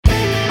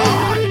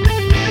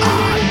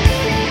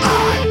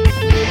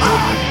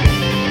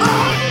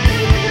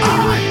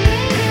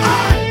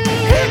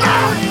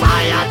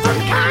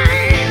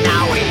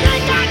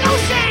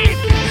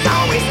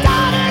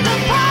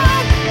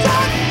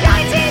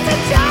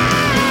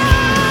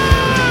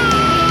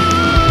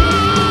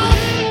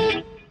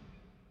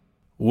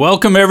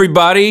Welcome,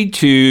 everybody,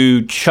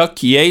 to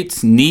Chuck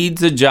Yates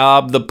Needs a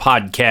Job, the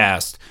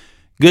podcast.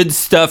 Good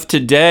stuff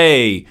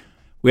today.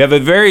 We have a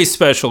very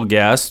special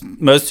guest.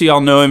 Most of y'all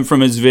know him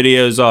from his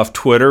videos off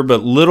Twitter,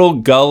 but Little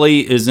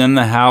Gully is in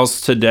the house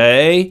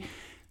today.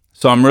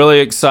 So I'm really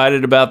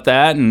excited about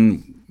that.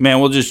 And, man,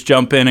 we'll just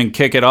jump in and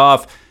kick it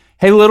off.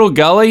 Hey, Little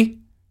Gully,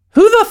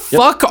 who the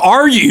fuck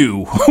are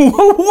you?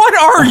 What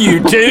are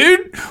you,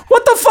 dude?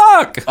 What the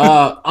fuck?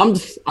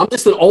 I'm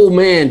just an old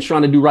man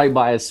trying to do right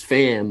by his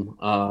fam.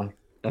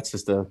 That's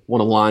just one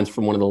of the lines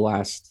from one of the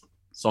last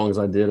songs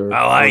I did, or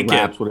I like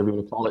raps, it. whatever you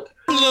want to call it.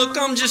 Look,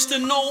 I'm just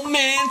an old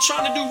man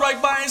trying to do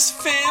right by his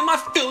fam. I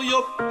feel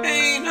your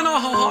pain and how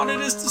hard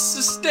it is to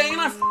sustain.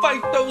 I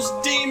fight those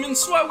demons,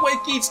 so I wake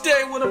each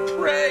day with a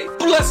pray.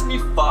 Bless me,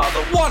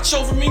 Father, watch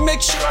over me,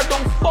 make sure I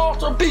don't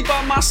falter. Be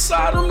by my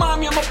side,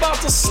 remind me I'm about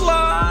to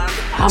slide.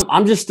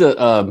 I'm just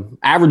a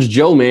average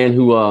Joe man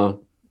who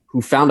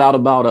found out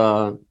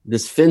about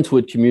this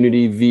FinTwit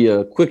community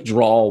via Quick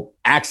Draw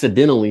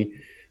accidentally,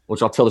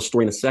 which I'll tell the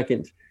story in a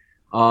second.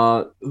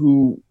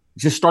 Who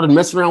just started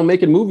messing around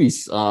making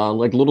movies,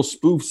 like little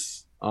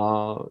spoofs.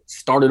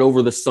 Started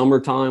over the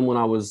summertime when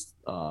I was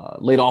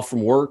laid off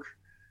from work.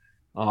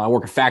 I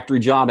work a factory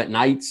job at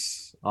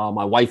nights.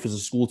 My wife is a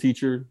school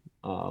teacher.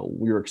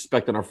 We were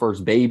expecting our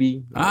first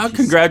baby.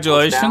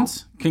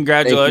 Congratulations.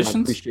 Congratulations.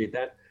 I appreciate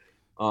that.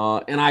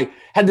 And I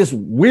had this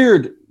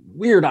weird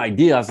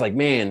idea. I was like,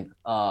 man,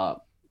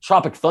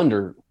 Tropic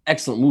Thunder,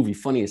 excellent movie,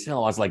 funny as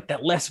hell. I was like,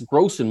 that Les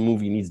Grossman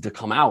movie needs to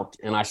come out.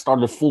 And I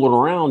started fooling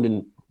around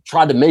and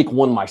tried to make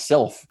one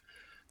myself.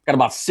 Got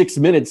about 6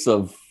 minutes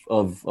of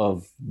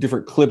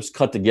different clips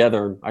cut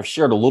together. I've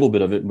shared a little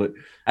bit of it, but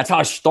that's how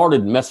I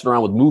started messing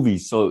around with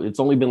movies. So it's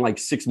only been like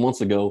 6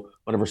 months ago,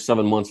 whatever,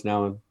 7 months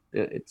now.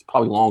 It's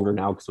probably longer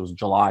now because it was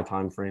July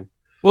timeframe.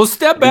 Well,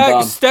 step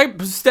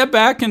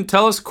back and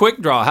tell us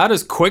Quick Draw. How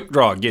does Quick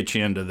Draw get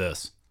you into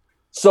this?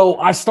 So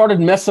I started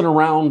messing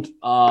around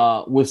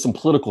with some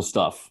political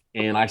stuff,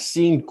 and I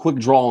seen Quick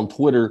Draw on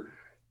Twitter.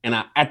 And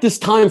at this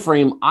time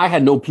frame, I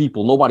had no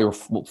people. Nobody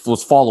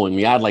was following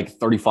me. I had like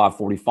 35,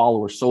 40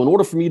 followers. So in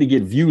order for me to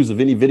get views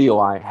of any video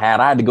I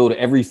had to go to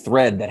every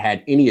thread that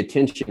had any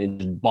attention and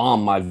just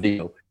bomb my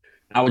video.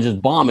 I would just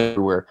bomb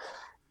everywhere.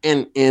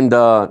 And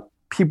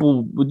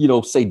people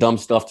would, say dumb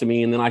stuff to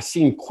me. And then I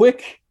seen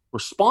Quick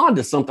respond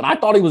to something. I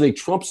thought he was a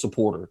Trump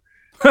supporter.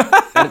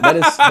 That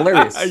is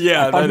hilarious.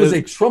 Yeah, I thought he was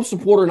a Trump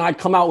supporter, and I'd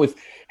come out with,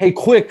 hey,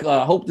 Quick,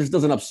 hope this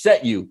doesn't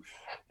upset you.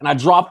 And I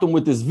dropped him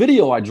with this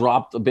video I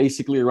dropped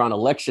basically around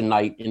election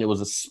night, and it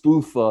was a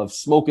spoof of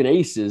Smoking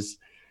Aces,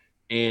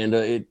 and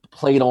it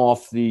played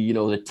off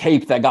the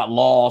tape that got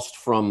lost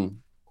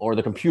or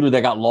the computer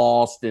that got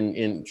lost,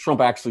 and Trump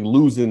actually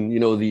losing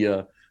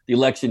the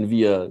election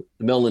via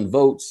the mail-in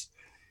votes.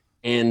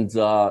 And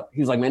he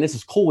was like, man, this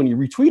is cool, when you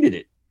retweeted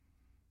it.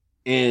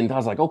 And I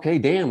was like, okay,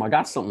 damn, I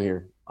got something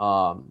here.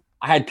 I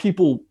had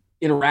people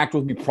interact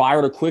with me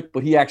prior to Quick,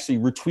 but he actually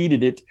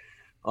retweeted it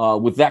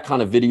with that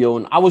kind of video.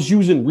 And I was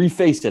using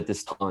Reface at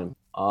this time.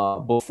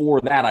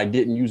 Before that, I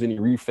didn't use any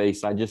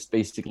Reface. I just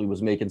basically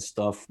was making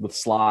stuff with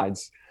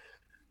slides.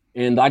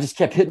 And I just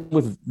kept hitting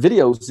with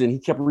videos, and he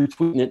kept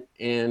retweeting it.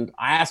 And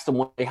I asked him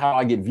one day how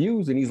I get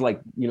views. And he's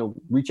like,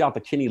 reach out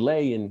to Kenny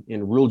Lay and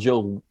Real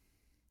Joe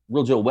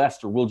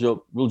West or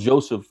Real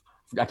Joseph.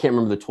 I can't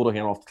remember the Twitter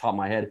handle off the top of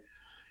my head.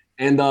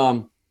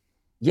 And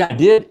yeah, I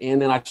did.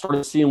 And then I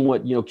started seeing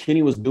what,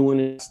 Kenny was doing,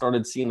 and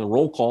started seeing the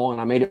roll call.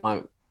 And I made it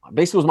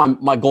basically was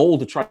my goal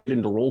to try to get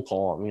into roll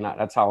call. I mean,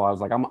 that's how I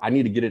was like, I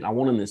need to get it. I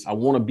want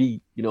to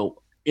be,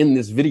 in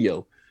this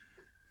video.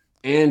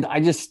 And I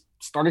just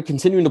started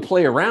continuing to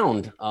play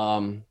around.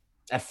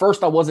 At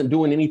first I wasn't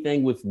doing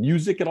anything with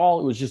music at all.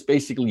 It was just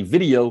basically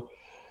video.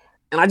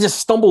 And I just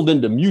stumbled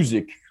into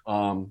music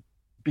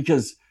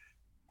because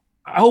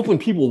I hope when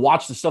people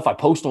watch the stuff I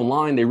post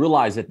online, they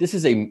realize that this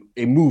is a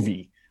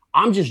movie.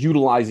 I'm just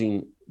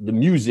utilizing the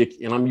music,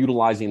 and I'm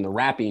utilizing the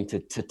rapping to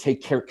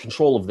take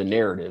control of the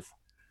narrative.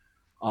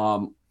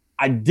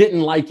 I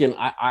didn't like it.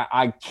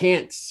 I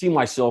can't see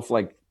myself,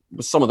 like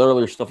with some of the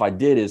earlier stuff I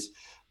did, is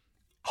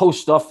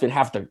post stuff and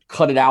have to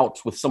cut it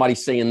out with somebody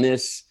saying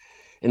this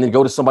and then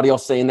go to somebody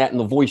else saying that and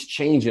the voice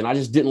changing. I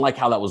just didn't like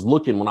how that was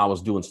looking when I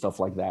was doing stuff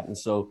like that. And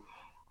so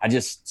I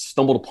just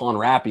stumbled upon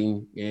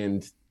rapping,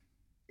 and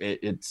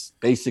it's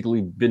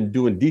basically been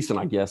doing decent,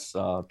 I guess.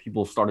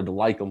 People started to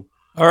like them.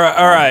 All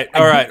right.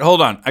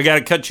 Hold on. I got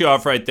to cut you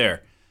off right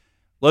there.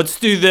 Let's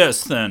do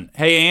this then.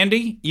 Hey,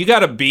 Andy, you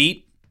got a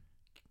beat?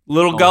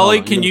 Little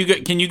Gully, can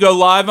you go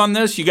live on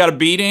this? You got a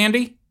beat,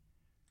 Andy?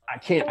 I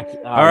can't.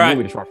 All right.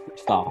 Maybe to try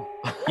freestyle.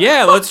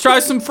 Yeah, let's try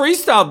some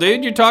freestyle,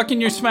 dude. You're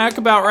talking your smack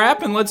about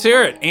rapping. Let's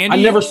hear it, Andy.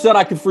 I never said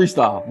I could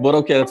freestyle, but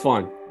okay, that's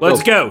fine.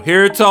 Let's go.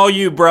 Here it's all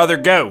you, brother.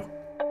 Go.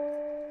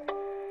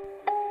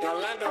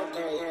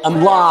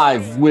 I'm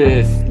live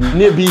with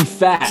Nibby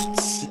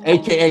Facts,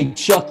 aka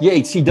Chuck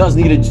Yates. He does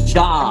need a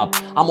job.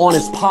 I'm on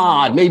his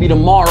pod. Maybe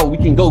tomorrow we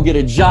can go get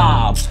a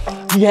job.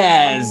 He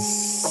has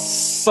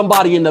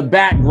somebody in the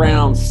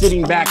background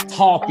sitting back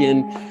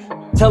talking.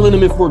 telling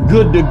them if we're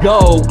good to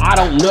go. I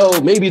don't know.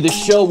 Maybe the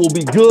show will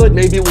be good.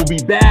 Maybe it will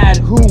be bad.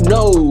 Who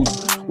knows?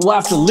 We'll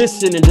have to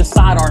listen and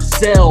decide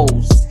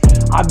ourselves.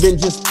 I've been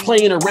just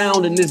playing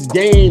around in this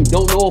game.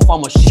 Don't know if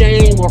I'm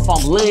ashamed or if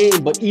I'm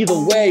lame, but either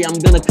way, I'm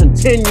gonna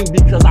continue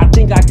because I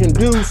think I can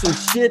do some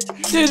shit.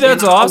 Dude,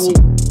 that's awesome.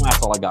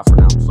 That's all I got for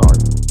now. Sorry.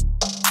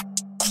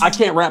 I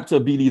can't rap to a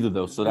beat either,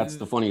 though, so that's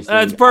the funniest thing.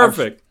 That's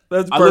perfect.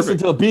 I listen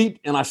to a beat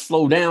and I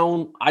slow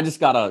down. I just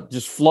gotta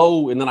just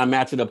flow and then I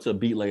match it up to a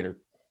beat later.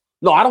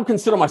 No, I don't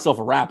consider myself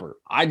a rapper.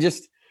 I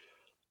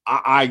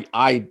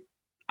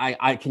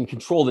can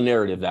control the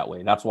narrative that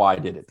way. That's why I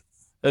did it.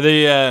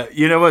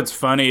 You know what's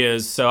funny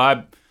is,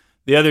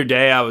 the other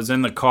day I was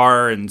in the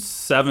car and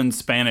 7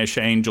 Spanish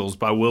Angels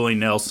by Willie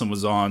Nelson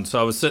was on. So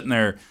I was sitting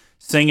there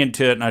singing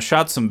to it and I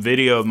shot some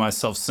video of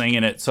myself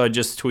singing it. So I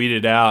just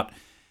tweeted out.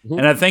 Mm-hmm.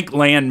 And I think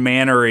Land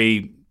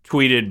Mannery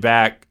tweeted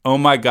back, "Oh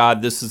my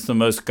God, this is the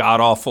most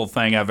god-awful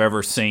thing I've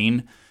ever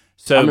seen."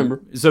 So, I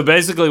remember. So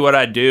basically what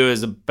I do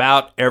is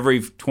about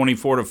every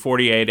 24 to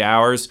 48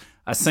 hours,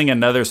 I sing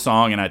another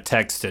song and I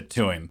text it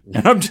to him.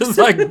 And I'm just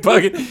like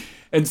bugging.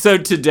 And so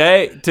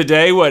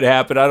today what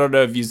happened, I don't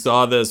know if you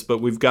saw this, but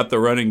we've got the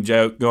running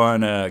joke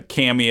going,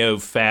 cameo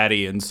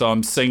fatty. And so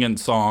I'm singing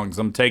songs.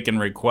 I'm taking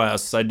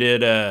requests. I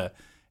did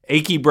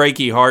Achy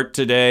Breaky Heart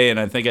today, and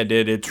I think I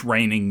did It's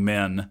Raining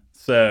Men.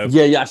 So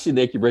yeah, I see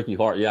the Achy Breaky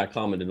Heart. Yeah, I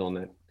commented on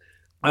that.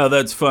 Oh,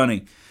 that's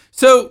funny.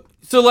 So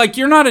like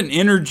you're not an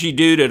energy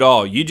dude at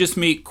all. You just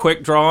meet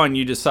Quick Draw and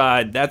you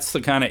decide that's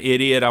the kind of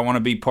idiot I want to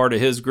be part of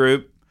his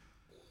group.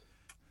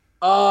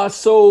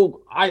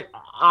 So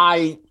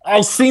I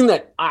seen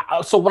that.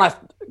 So when I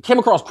came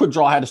across Quick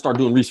Draw, I had to start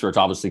doing research,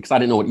 obviously, because I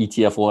didn't know what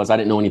ETF was. I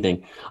didn't know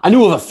anything. I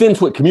knew of a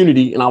FinTwit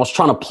community, and I was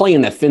trying to play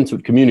in that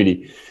FinTwit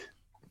community.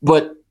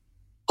 But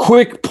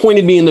Quick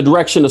pointed me in the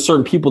direction of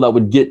certain people that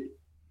would get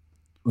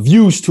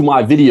views to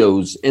my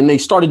videos, and they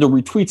started to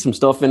retweet some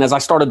stuff. And as I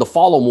started to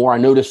follow more, I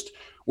noticed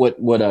what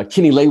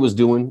Kenny Lay was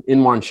doing,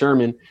 Inwan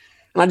Sherman,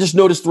 and I just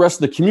noticed the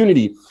rest of the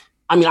community.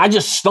 I mean, I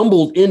just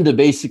stumbled into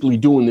basically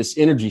doing this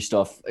energy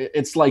stuff.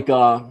 It's like,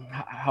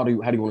 how do you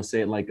want to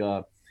say it? Like,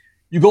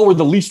 you go where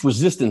the least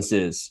resistance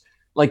is.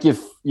 Like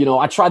if,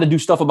 I try to do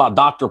stuff about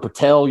Dr.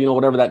 Patel,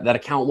 whatever that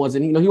account was,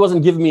 and, he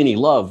wasn't giving me any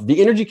love.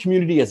 The energy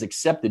community has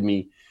accepted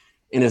me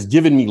and has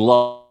given me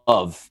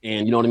love.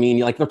 And you know what I mean?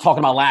 Like they're talking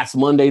about last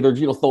Monday, they're,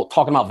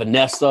 talking about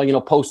Vanessa,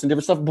 posting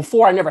different stuff.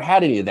 Before I never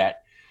had any of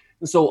that.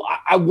 And so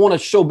I want to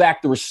show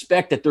back the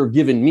respect that they're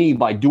giving me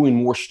by doing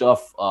more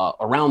stuff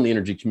around the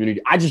energy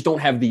community. I just don't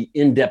have the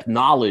in-depth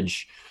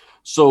knowledge.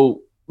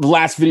 So the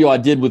last video I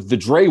did with the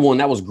Dre one,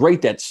 that was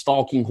great. That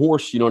Stalking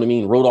Horse,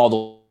 wrote all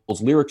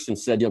those lyrics and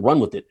said, yeah, run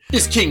with it.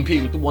 This King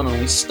P with the one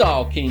only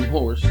Stalking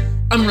Horse.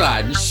 I'm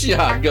riding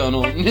shotgun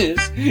on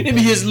this. Into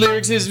his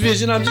lyrics, his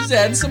vision, I'm just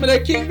adding some of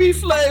that King P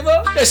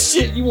flavor. That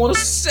shit you want to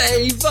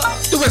savor.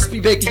 The recipe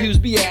Baker Hughes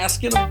be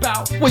asking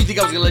about. What, you think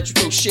I was going to let you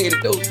throw shade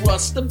at those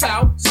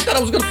rustabouts? Thought I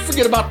was going to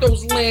forget about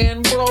those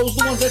land bros,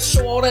 the ones that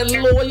show all that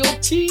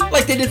loyalty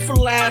like they did for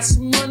last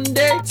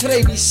Monday.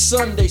 Today be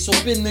Sunday, so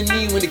bend the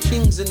knee when the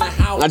king's in the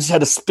house. And I just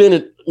had to spin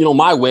it,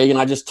 my way, and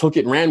I just took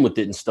it and ran with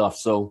it and stuff.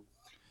 So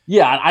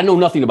yeah, I know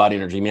nothing about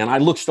energy, man. I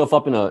look stuff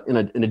up in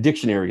a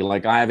dictionary.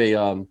 Like I have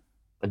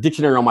a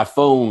dictionary on my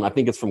phone. I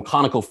think it's from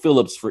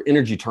ConocoPhillips for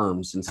energy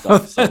terms and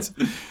stuff. So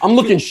I'm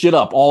looking shit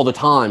up all the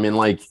time. And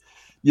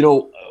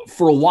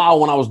for a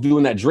while when I was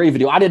doing that Dre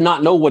video, I did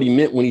not know what he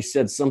meant when he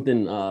said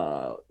something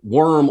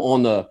worm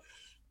on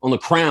the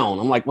crown.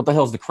 I'm like, what the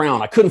hell is the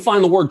crown? I couldn't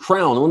find the word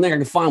crown. The only thing I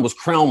could find was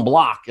crown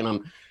block.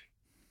 And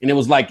it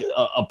was like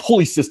a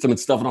pulley system and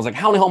stuff. And I was like,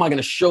 how the hell am I going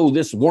to show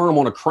this worm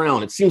on a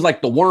crown? It seems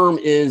like the worm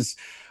is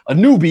a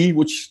newbie,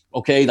 which,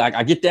 okay,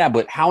 I get that,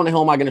 but how in the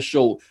hell am I going to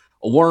show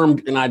a worm?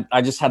 And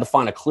I just had to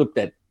find a clip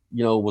that,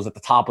 was at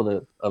the top of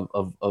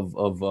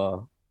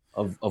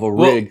a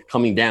rig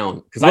coming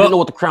down, because I didn't know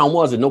what the crown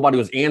was, and nobody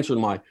was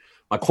answering my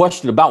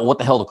question about what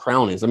the hell the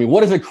crown is. I mean,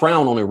 what is a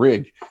crown on a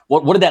rig?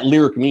 What did that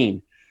lyric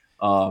mean?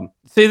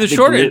 See, the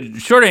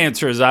short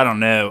answer is I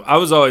don't know. I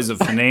was always a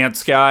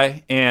finance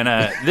guy, and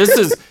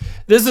this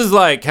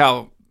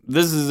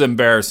is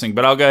embarrassing,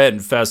 but I'll go ahead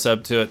and fess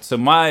up to it. So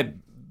my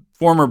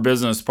former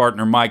business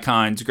partner, Mike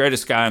Hines,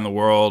 greatest guy in the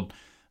world.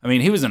 I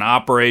mean, he was an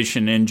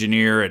operation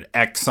engineer at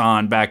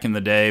Exxon back in the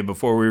day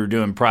before we were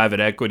doing private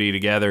equity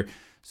together.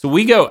 So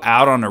we go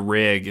out on a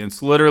rig.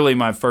 It's literally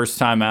my first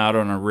time out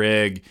on a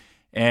rig.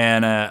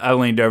 And I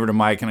leaned over to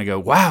Mike and I go,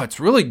 wow, it's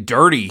really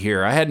dirty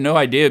here. I had no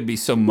idea it'd be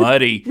so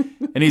muddy.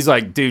 And he's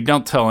like, dude,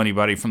 don't tell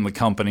anybody from the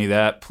company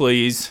that,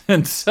 please.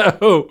 And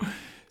so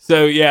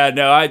yeah,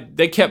 no,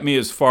 they kept me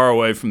as far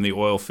away from the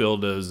oil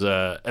field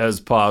as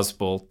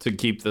possible to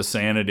keep the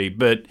sanity.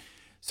 But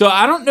so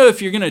I don't know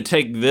if you're going to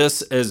take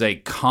this as a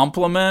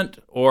compliment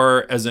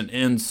or as an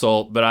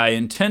insult, but I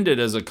intend it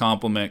as a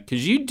compliment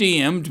because you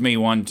DM'd me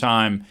one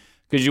time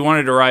because you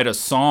wanted to write a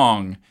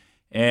song.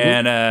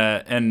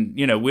 And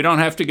we don't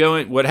have to go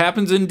in. What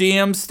happens in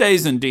DM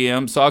stays in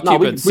DM, so I'll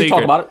keep it secret. We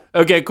talk about it.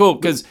 Okay, cool.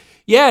 Because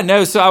Yeah,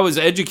 no, so I was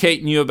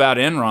educating you about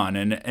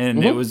Enron,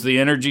 and it was the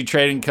energy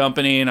trading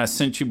company, and I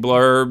sent you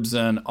blurbs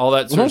and all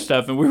that sort of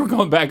stuff, and we were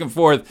going back and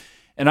forth.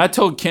 And I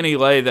told Kenny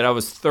Lay that I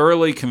was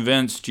thoroughly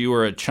convinced you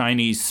were a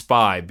Chinese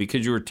spy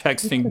because you were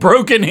texting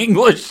broken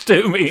English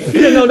to me.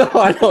 No,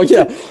 I know,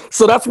 yeah.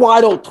 So that's why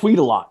I don't tweet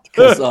a lot,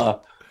 because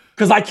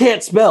I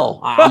can't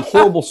spell. I'm a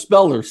horrible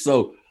speller.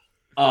 So,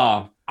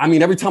 I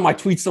mean, every time I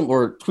tweet something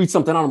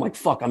out, I'm like,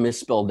 fuck, I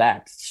misspelled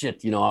that.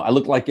 Shit, I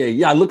look like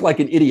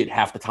an idiot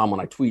half the time when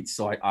I tweet.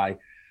 So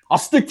I'll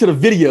stick to the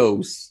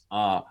videos.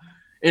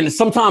 And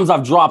sometimes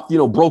I've dropped,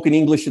 broken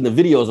English in the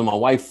videos, and my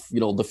wife,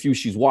 the few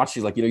she's watched,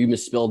 she's like, you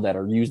misspelled that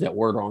or used that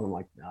word wrong. I'm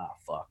like,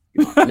 fuck.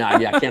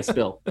 I can't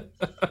spell.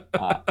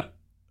 But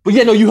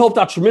yeah, no, you helped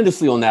out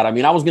tremendously on that. I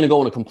mean, I was going to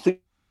go in a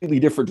completely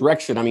different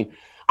direction. I mean,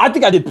 I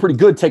think I did pretty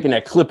good taking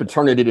that clip and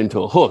turning it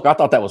into a hook. I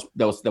thought that was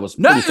pretty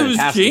fantastic. It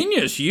was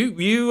genius.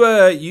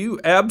 You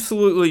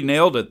absolutely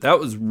nailed it. That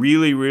was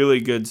really, really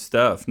good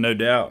stuff, no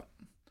doubt.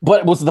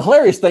 But what's the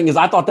hilarious thing is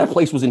I thought that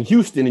place was in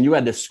Houston, and you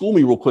had to school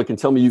me real quick and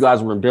tell me you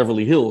guys were in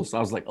Beverly Hills. So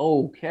I was like,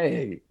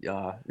 okay.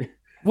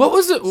 What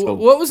was it? So,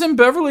 what was in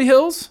Beverly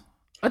Hills?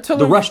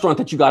 The restaurant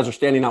that you guys are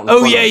standing out in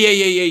front of.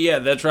 Yeah.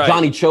 That's right.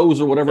 Johnny Cho's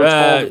or whatever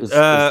it's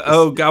called.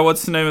 Oh God,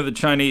 what's the name of the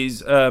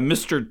Chinese?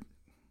 Mr.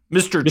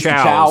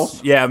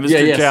 Chow's. Yeah,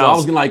 Mr.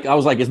 Chow's. So I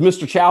was like, is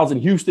Mr. Chow's in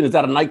Houston? Is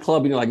that a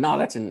nightclub? And you're like, no,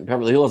 that's in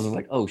Beverly Hills. I was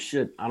like, oh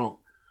shit, I don't.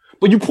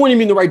 But you pointed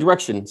me in the right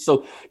direction.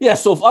 So yeah,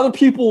 so if other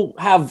people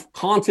have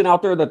content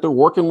out there that they're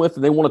working with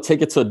and they want to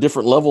take it to a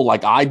different level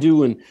like I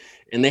do, and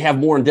they have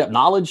more in-depth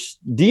knowledge,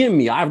 DM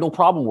me. I have no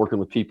problem working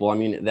with people, I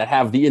mean, that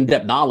have the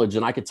in-depth knowledge,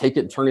 and I could take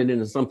it and turn it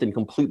into something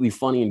completely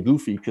funny and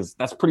goofy, because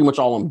that's pretty much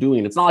all I'm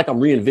doing. It's not like I'm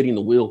reinventing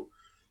the wheel.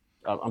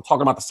 I'm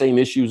talking about the same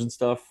issues and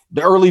stuff.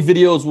 The early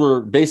videos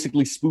were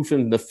basically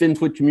spoofing the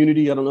FinTwit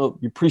community. I don't know.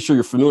 You're pretty sure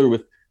you're familiar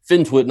with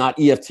FinTwit, not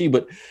EFT,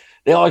 but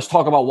they always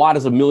talk about, why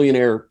does a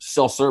millionaire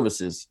sell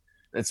services?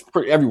 It's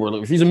pretty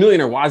everywhere. If he's a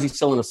millionaire, why is he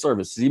selling a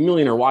service? Is he a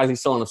millionaire? Why is he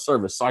selling a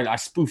service? So I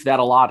spoofed that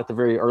a lot at the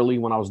very early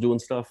when I was doing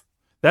stuff.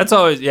 That's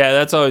always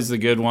the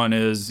good one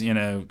is,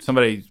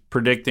 somebody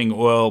predicting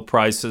oil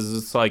prices.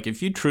 It's like,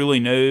 if you truly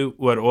knew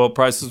what oil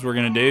prices were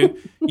going to do,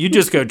 you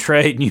just go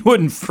trade and you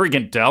wouldn't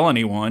freaking tell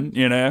anyone,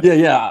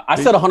 Yeah.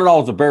 I said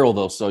 $100 a barrel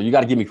though. So you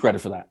got to give me credit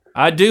for that.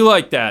 I do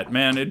like that,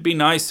 man. It'd be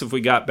nice if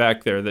we got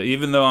back there, that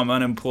even though I'm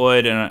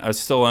unemployed and I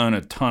still own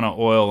a ton of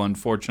oil,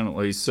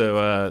 unfortunately.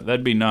 So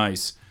that'd be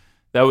nice.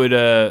 That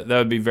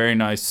would be very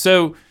nice.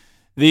 So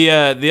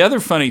the other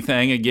funny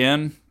thing,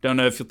 again, don't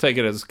know if you'll take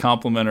it as a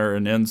compliment or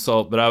an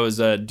insult, but I was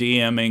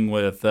DMing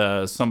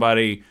with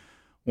somebody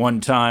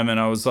one time, and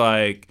I was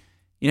like,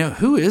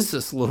 who is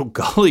this little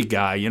gully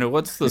guy?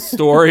 What's the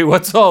story?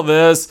 What's all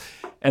this?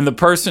 And the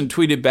person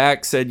tweeted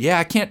back, said, yeah,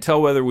 I can't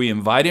tell whether we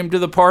invite him to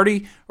the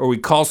party or we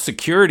call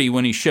security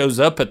when he shows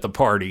up at the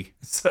party.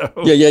 So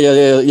Yeah.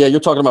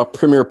 You're talking about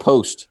Premier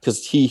Post,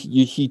 because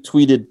he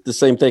tweeted the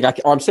same thing.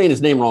 I'm saying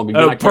his name wrong.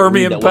 But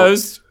Permian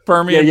Post.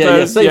 Permian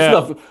Post. Same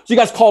stuff. So you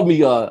guys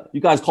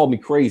called me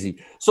crazy.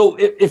 So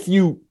if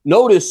you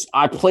notice,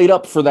 I played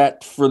up for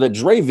the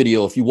Dre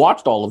video. If you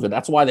watched all of it,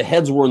 that's why the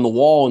heads were in the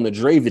wall in the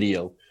Dre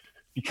video,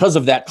 because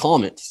of that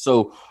comment.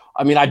 So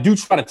I mean, I do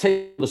try to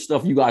take the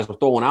stuff you guys are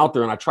throwing out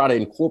there, and I try to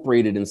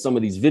incorporate it in some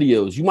of these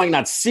videos. You might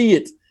not see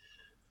it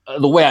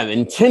the way I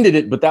intended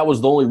it, but that was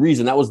the only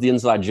reason. That was the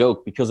inside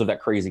joke, because of that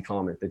crazy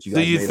comment that you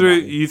guys made. So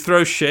you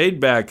throw shade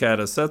back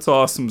at us. That's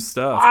awesome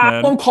stuff, man.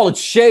 I don't call it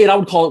shade. I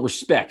would call it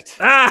respect.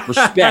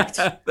 Respect.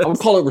 I would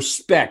call it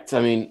respect.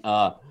 I mean,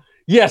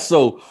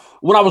 so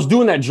when I was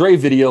doing that Dre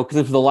video, because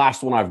it's the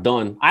last one I've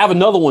done, I have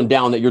another one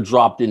down that you're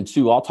dropped in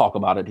too. I'll talk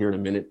about it here in a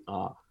minute.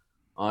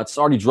 It's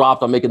already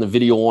dropped. I'm making the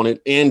video on it.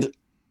 And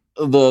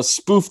the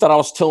spoof that I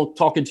was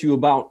talking to you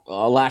about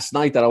last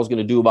night that I was going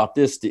to do about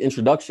this, the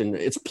introduction,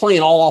 it's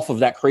playing all off of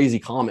that crazy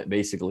comment,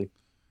 basically.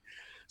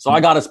 So I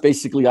got us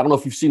basically, I don't know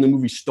if you've seen the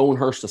movie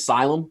Stonehurst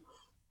Asylum.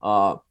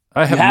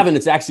 If you haven't,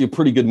 it's actually a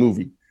pretty good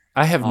movie.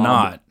 I have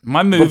not.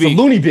 My movie. It's a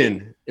loony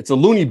bin. It's a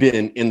loony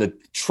bin, and the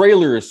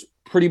trailer is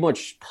pretty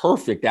much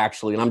perfect,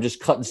 actually. And I'm just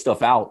cutting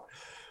stuff out.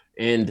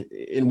 And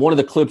in one of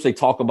the clips, they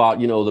talk about,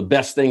 the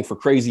best thing for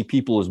crazy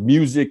people is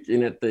music.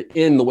 And at the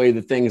end, the way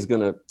the thing is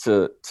going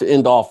to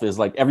end off is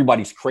like,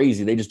 everybody's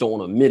crazy. They just don't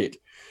want to admit it.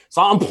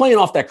 So I'm playing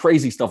off that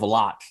crazy stuff a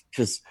lot,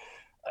 because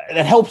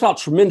it helps out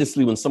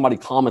tremendously when somebody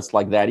comments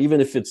like that,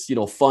 even if it's,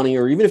 funny,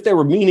 or even if they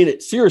were meaning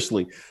it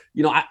seriously.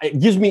 It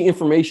gives me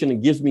information,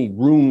 it gives me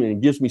room, and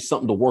it gives me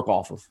something to work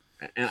off of.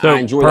 And so I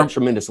enjoy that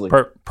tremendously.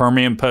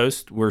 Permian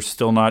Post, we're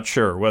still not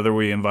sure whether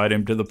we invite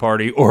him to the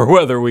party or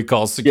whether we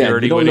call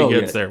security when he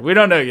gets there. We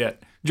don't know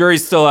yet.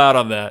 Jury's still out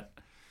on that.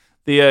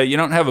 You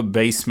don't have a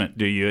basement,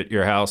 do you, at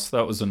your house?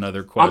 That was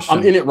another question.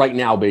 I'm in it right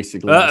now,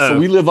 basically. So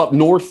we live up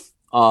north,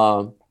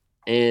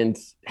 and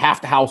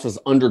half the house is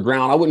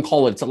underground. I wouldn't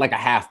call it, it's like a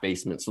half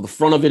basement. So the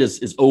front of it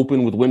is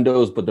open with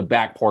windows, but the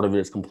back part of it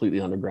is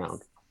completely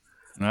underground.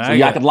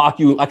 I could lock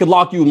you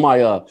in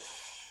my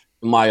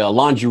my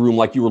laundry room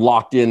like you were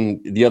locked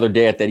in the other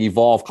day at that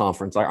Evolve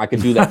conference. I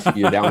could do that to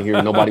you down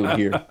here. Nobody would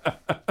hear.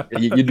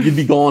 You'd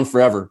be gone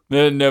forever.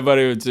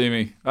 Nobody would see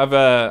me.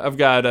 I've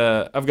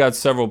got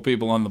several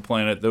people on the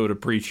planet that would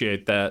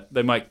appreciate that.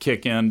 They might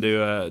kick in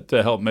to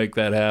help make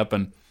that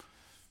happen.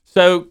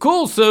 So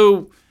cool.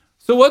 So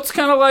what's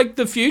kind of like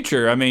the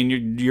future? I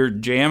mean, you're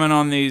jamming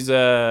on these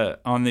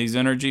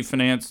energy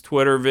finance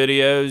Twitter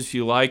videos.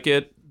 You like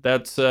it?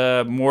 That's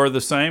more of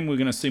the same. We're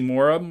gonna see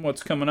more of them.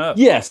 What's coming up?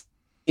 Yes,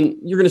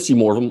 you're gonna see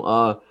more of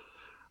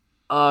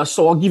them.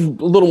 So I'll give you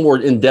a little more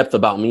in depth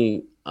about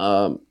me.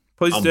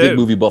 Please I'm do. a big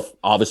movie buff,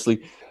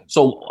 obviously.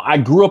 So I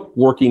grew up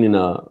working in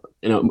a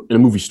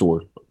movie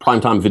store,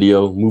 primetime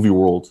video, movie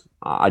world.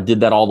 I did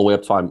that all the way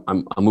up to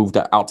I moved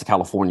out to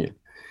California.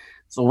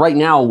 So right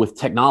now with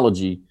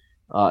technology,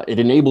 it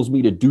enables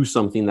me to do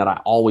something that I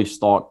always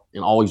thought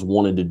and always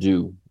wanted to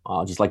do,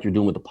 just like you're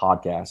doing with the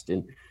podcast.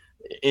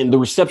 And the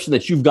reception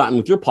that you've gotten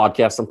with your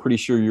podcast, I'm pretty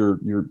sure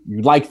you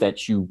like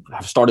that you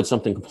have started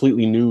something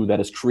completely new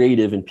that is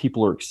creative and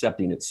people are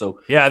accepting it.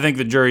 So yeah, I think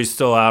the jury's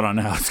still out on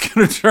how it's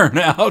going to turn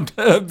out.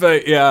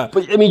 But yeah,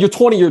 but I mean, you're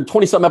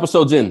 20 something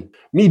episodes in.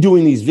 Me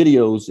doing these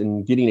videos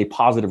and getting a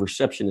positive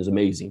reception is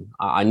amazing.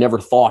 I never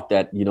thought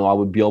that I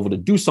would be able to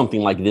do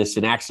something like this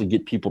and actually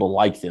get people to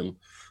like them.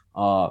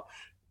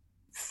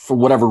 For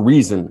whatever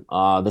reason,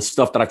 the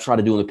stuff that I tried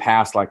to do in the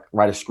past, like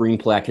write a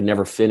screenplay, I could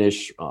never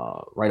finish,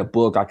 write a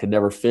book, I could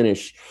never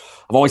finish.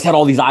 I've always had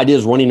all these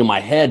ideas running in my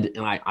head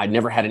and I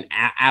never had an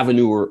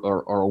avenue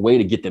or a way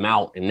to get them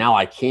out. And now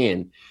I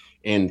can.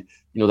 And,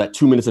 that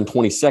 2 minutes and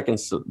 20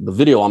 seconds, the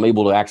video, I'm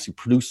able to actually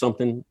produce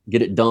something,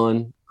 get it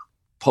done,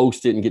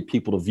 post it and get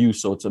people to view.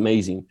 So it's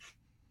amazing.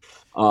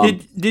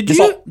 Did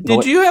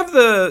you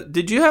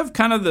have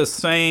kind of the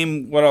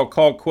same, what I'll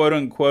call quote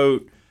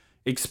unquote,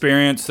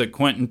 experience that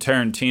Quentin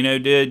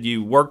Tarantino did?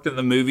 You worked in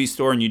the movie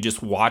store and you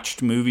just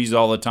watched movies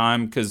all the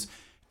time? Because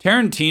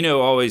Tarantino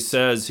always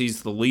says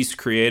he's the least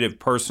creative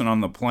person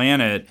on the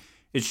planet.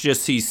 It's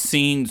just he's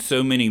seen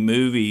so many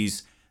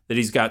movies that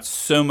he's got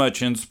so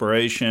much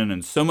inspiration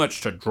and so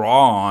much to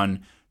draw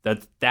on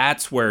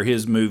that's where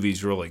his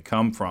movies really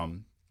come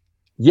from.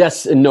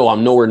 Yes and no,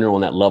 I'm nowhere near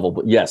on that level,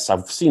 but yes,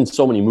 I've seen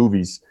so many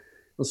movies.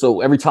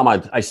 So every time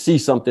I see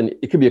something,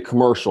 it could be a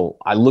commercial.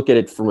 I look at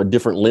it from a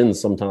different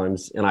lens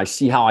sometimes, and I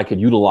see how I could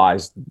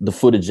utilize the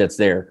footage that's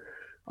there.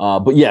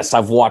 But yes,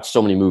 I've watched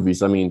so many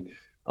movies. I mean,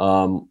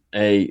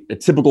 a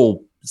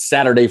typical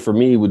Saturday for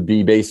me would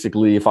be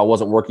basically, if I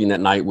wasn't working that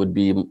night, would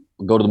be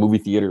go to the movie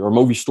theater or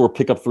movie store,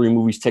 pick up 3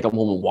 movies, take them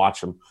home and watch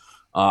them.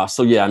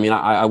 So yeah, I mean,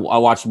 I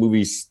watch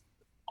movies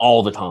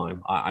all the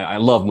time. I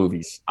love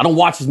movies. I don't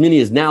watch as many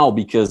as now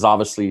because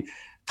obviously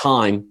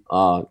time.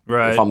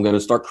 Right. If I'm going to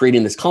start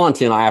creating this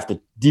content, I have to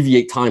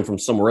deviate time from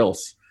somewhere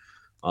else.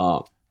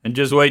 And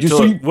just wait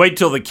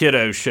till the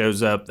kiddo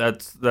shows up.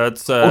 That's.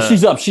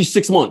 She's up. She's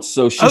 6 months,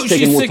 so she's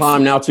taking more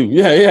time now too.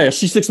 Yeah.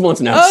 She's 6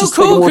 months now. Oh,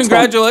 cool!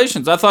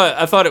 Congratulations. I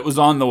thought it was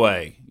on the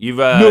way. No,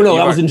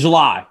 that was in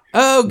July.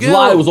 Oh, good.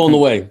 July was on the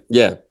way.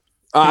 Yeah.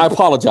 I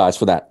apologize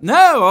for that.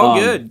 No, all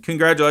good.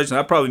 Congratulations.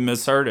 I probably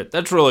misheard it.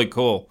 That's really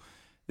cool.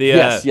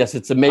 Yes,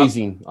 it's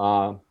amazing.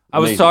 I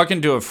was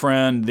talking to a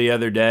friend the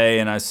other day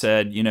and I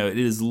said, it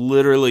is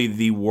literally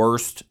the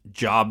worst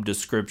job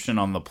description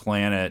on the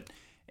planet.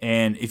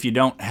 And if you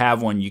don't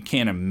have one, you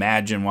can't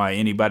imagine why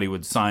anybody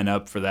would sign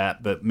up for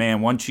that. But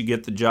man, once you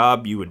get the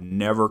job, you would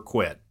never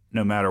quit,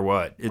 no matter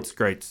what. It's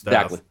great stuff.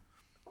 Exactly.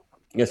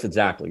 Yes,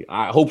 exactly.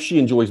 I hope she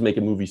enjoys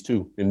making movies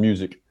too and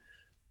music.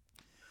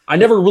 I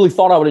never really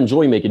thought I would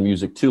enjoy making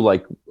music too,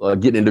 like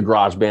getting into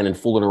GarageBand and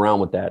fooling around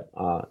with that.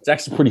 It's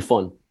actually pretty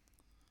fun.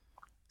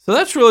 So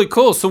that's really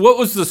cool. So what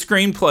was the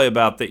screenplay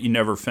about that you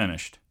never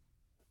finished?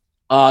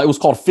 It was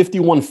called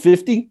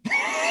 5150.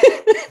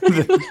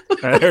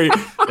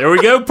 There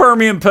we go,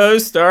 Permian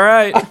Post. All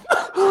right.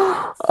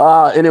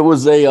 And it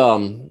was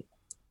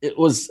it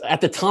was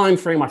at the time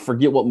frame, I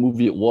forget what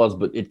movie it was,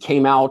 but it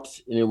came out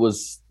and it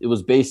was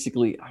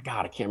basically, I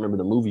can't remember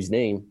the movie's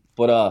name,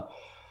 but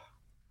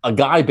a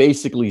guy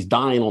basically is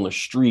dying on the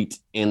street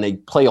and they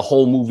play a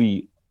whole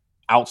movie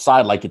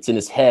outside like it's in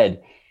his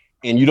head.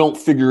 And you don't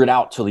figure it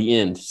out till the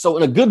end. So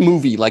in a good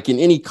movie, like in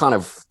any kind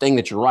of thing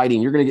that you're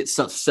writing, you're going to get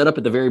set up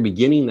at the very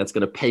beginning. That's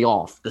going to pay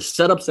off. The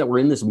setups that were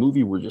in this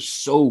movie were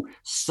just so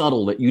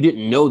subtle that you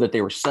didn't know that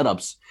they were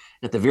setups.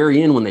 At the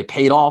very end, when they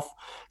paid off,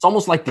 it's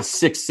almost like The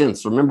Sixth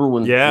Sense. Remember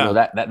when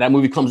that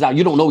movie comes out,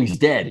 you don't know he's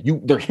dead.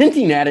 They're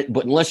hinting at it,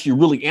 but unless you're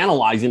really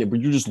analyzing it, but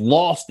you're just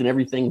lost in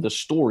everything, the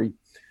story.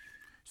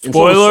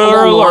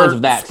 Spoiler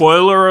alert!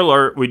 Spoiler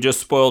alert! We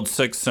just spoiled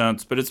Sixth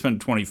Sense, but it's been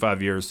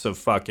 25 years, so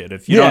fuck it.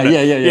 If you don't know,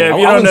 if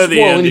you don't know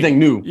the ending, anything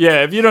new.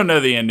 Yeah, if you don't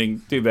know the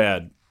ending, too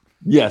bad.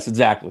 Yes,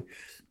 exactly.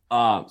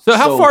 So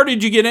how far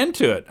did you get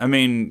into it? I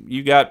mean,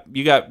 you got.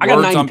 I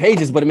got 90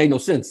 pages, but it made no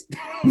sense.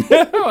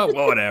 Well,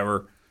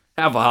 whatever.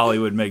 Half of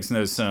Hollywood makes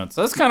no sense.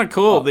 That's kind of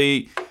cool.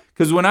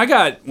 Because when I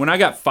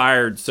got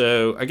fired,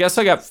 so I guess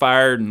I got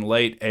fired in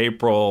late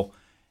April,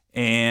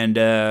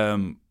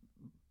 and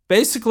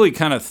basically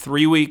kind of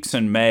 3 weeks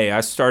in May, I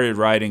started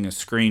writing a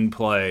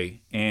screenplay,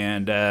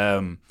 and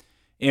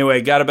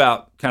Anyway, got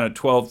about kind of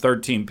 12,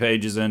 13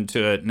 pages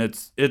into it, and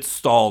it's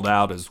stalled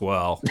out as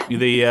well.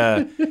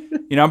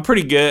 I'm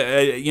pretty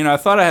good. I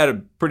thought I had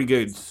a pretty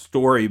good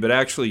story, but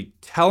actually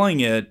telling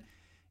it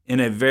in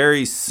a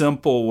very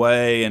simple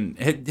way. And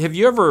have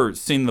you ever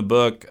seen the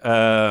book?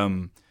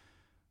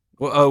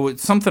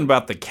 It's something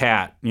about the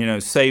cat.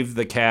 Save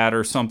the cat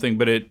or something.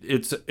 But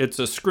it's a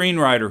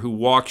screenwriter who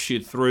walks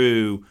you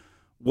through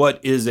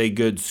what is a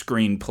good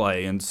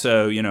screenplay. And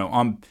so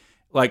on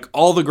like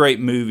all the great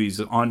movies,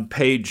 on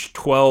page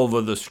 12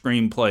 of the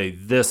screenplay,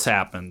 this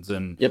happens.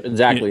 And yep,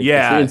 exactly.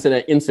 Yeah, it's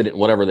the incident,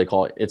 whatever they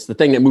call it. It's the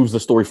thing that moves the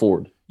story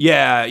forward.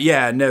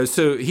 Yeah, no.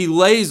 So he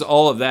lays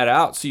all of that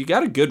out. So you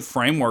got a good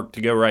framework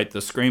to go write the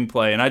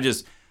screenplay. And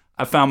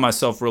I found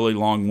myself really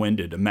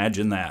long-winded.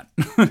 Imagine that.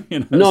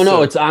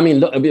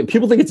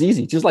 People think it's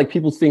easy. Just like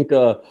people think,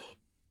 doing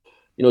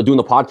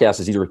the podcast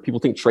is easier.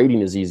 People think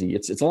trading is easy.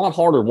 It's a lot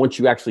harder once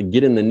you actually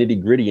get in the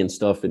nitty-gritty and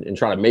stuff and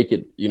try to make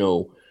it,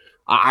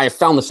 I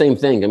found the same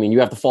thing. I mean, you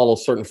have to follow a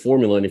certain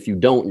formula, and if you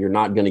don't, you're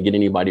not going to get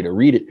anybody to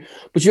read it.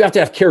 But you have to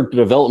have character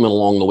development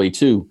along the way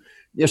too.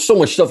 There's so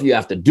much stuff you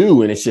have to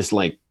do, and it's just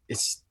like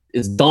it's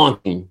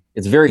daunting.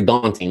 It's very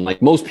daunting.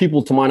 Like most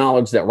people, to my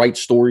knowledge, that write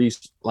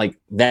stories like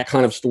that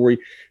kind of story,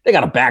 they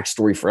got a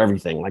backstory for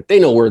everything. Like they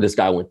know where this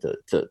guy went to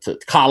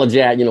college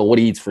at, what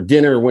he eats for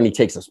dinner, when he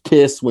takes his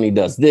piss, when he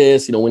does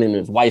this, when him and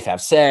his wife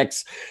have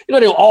sex. They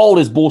know all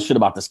this bullshit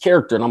about this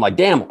character. And I'm like,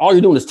 damn, all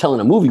you're doing is telling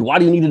a movie. Why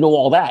do you need to know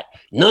all that?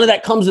 None of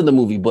that comes in the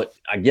movie. But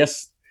I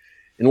guess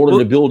in order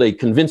to build a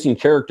convincing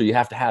character, you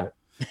have to have it.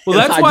 Well,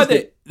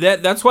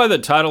 that's why the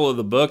title of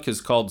the book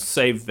is called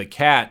Save the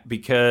Cat,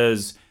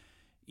 because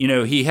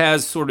he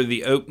has sort of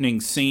the opening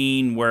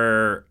scene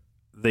where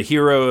the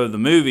hero of the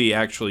movie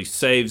actually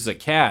saves a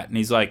cat. And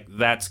he's like,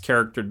 that's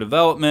character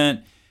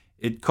development.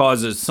 It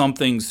causes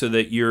something so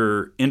that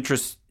you're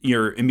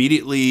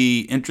immediately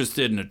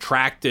interested and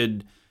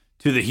attracted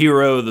to the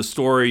hero of the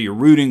story. You're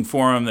rooting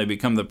for him. They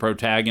become the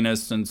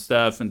protagonists and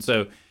stuff. And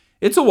so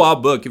it's a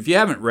wild book. If you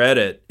haven't read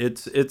it,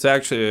 it's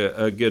actually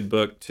a good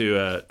book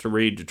to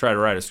read, to try to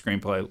write a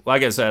screenplay.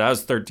 Like I said, I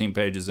was 13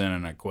 pages in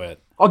and I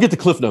quit. I'll get the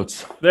Cliff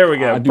Notes. There we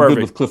go. I do Perfect.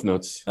 good with Cliff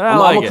Notes.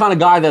 I'm a kind of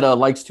guy that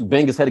likes to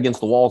bang his head against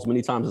the wall as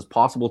many times as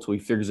possible till he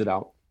figures it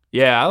out.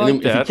 Yeah, I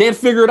like that. If he can't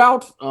figure it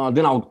out,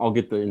 then I'll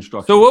get the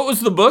instructions. So what was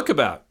the book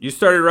about? You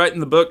started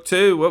writing the book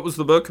too. What was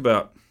the book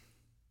about?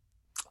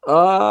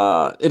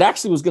 It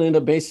actually was going to end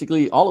up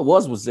basically, all it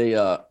was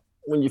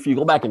if you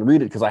go back and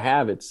read it, because I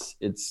have, it's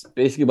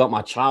basically about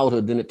my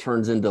childhood. Then it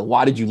turns into,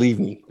 why did you leave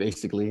me?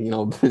 Basically,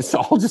 it's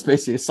all just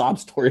basically a sob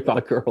story about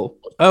a girl.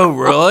 Oh,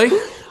 really?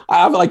 I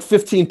have like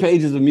 15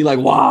 pages of me like,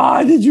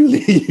 why did you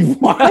leave?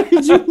 Why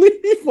did you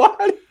leave?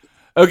 Why?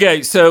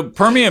 Okay, so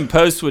Permian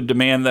Post would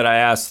demand that I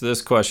ask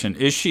this question.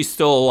 Is she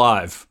still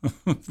alive?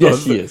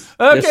 Yes, she is.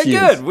 Okay, yes, she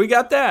good. Is. We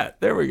got that.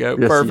 There we go.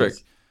 Yes,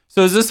 perfect.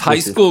 So is this high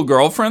school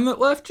girlfriend that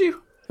left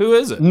you? Who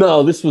is it?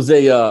 No, this was a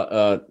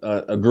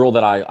girl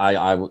that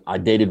I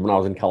dated when I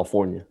was in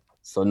California.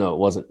 So no, it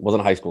wasn't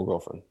a high school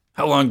girlfriend.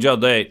 How long did y'all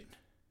date?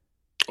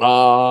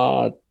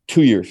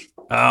 2 years.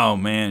 Oh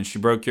man, she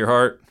broke your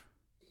heart?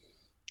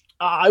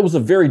 It was a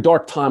very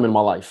dark time in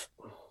my life.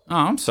 Oh,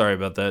 I'm sorry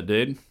about that,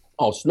 dude.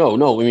 Oh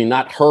no. I mean,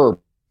 not her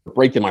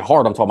breaking my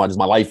heart. I'm talking about just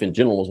my life in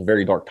general was a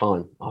very dark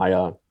time.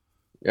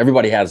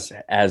 Everybody has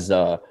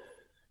their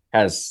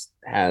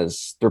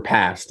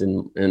past,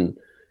 and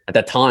at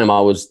that time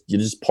you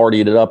just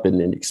partied it up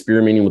and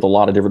experimenting with a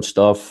lot of different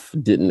stuff.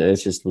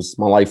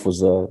 My life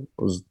was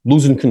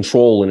losing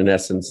control in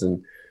essence,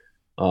 and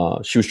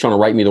she was trying to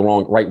write me the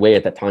right way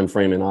at that time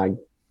frame, and I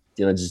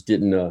just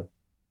didn't.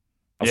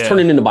 I was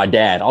turning into my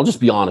dad. I'll just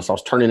be honest. I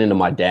was turning into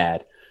my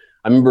dad.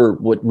 I remember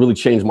what really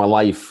changed my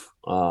life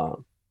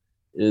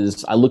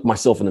is I looked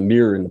myself in the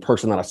mirror, and the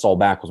person that I saw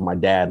back was my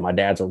dad. My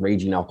dad's a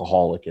raging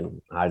alcoholic,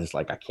 and I just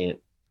I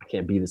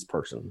can't be this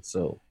person.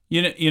 So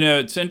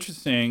it's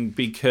interesting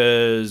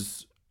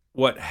because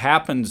what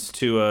happens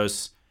to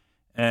us,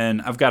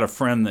 and I've got a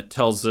friend that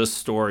tells this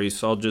story,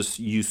 so I'll just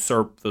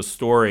usurp the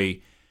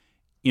story.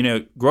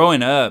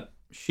 Growing up,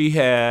 she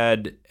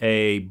had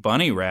a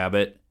bunny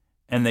rabbit,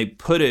 and they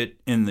put it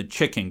in the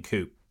chicken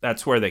coop.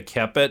 That's where they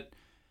kept it.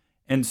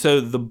 And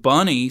so the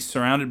bunny,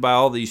 surrounded by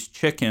all these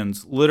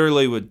chickens,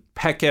 literally would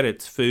peck at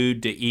its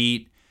food to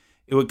eat.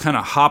 It would kind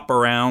of hop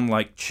around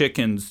like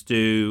chickens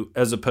do,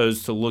 as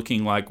opposed to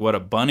looking like what a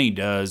bunny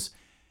does.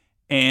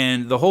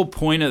 And the whole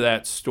point of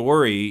that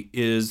story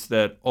is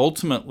that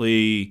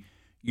ultimately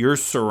your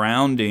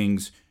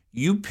surroundings,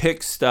 you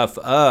pick stuff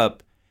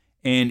up,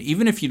 and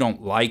even if you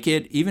don't like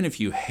it, even if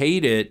you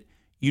hate it,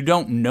 you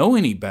don't know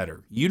any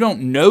better. You don't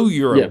know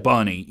you're a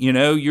bunny.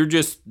 You're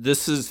just,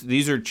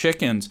 these are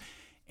chickens.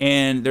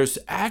 And there's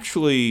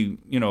actually,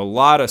 a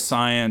lot of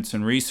science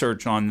and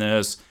research on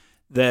this,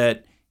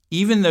 that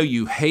even though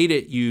you hate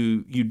it,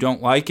 you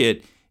don't like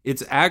it,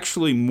 it's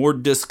actually more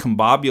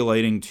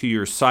discombobulating to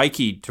your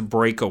psyche to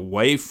break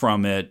away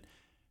from it,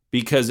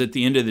 because at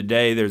the end of the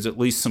day, there's at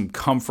least some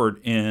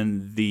comfort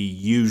in the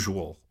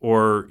usual,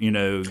 or,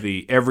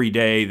 the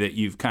everyday that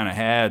you've kind of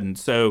had. And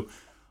so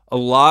a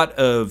lot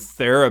of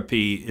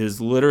therapy is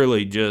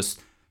literally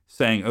just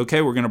saying,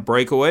 okay, we're going to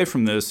break away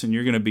from this, and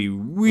you're going to be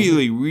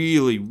really,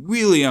 really,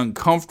 really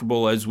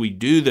uncomfortable as we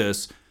do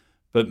this.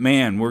 But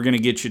man, we're going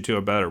to get you to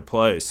a better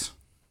place.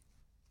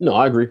 No,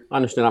 I agree. I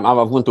understand.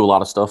 I've went through a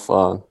lot of stuff.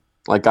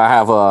 Like I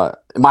have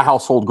in my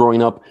household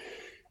growing up,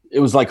 it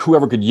was like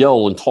whoever could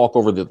yell and talk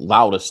over the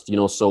loudest, you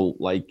know. So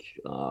like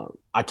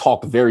I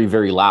talk very,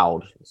 very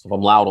loud. So if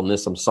I'm loud on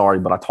this, I'm sorry,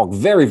 but I talk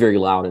very, very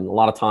loud. And a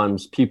lot of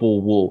times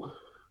people will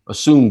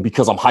assume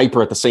because I'm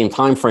hyper at the same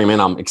time frame and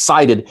I'm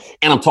excited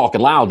and I'm talking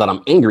loud that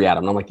I'm angry at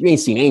them. And I'm like, you ain't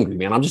seen angry,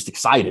 man. I'm just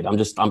excited.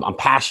 I'm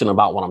passionate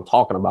about what I'm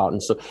talking about.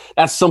 And so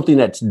that's something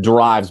that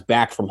derives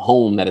back from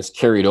home that is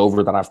carried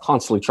over that I've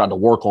constantly tried to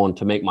work on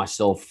to make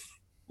myself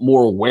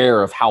more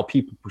aware of how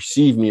people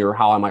perceive me or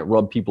how I might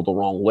rub people the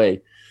wrong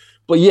way.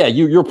 But yeah,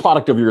 you're a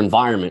product of your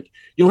environment.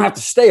 You don't have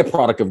to stay a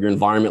product of your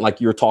environment.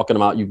 Like you're talking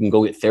about, you can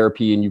go get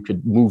therapy and you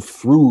could move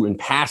through and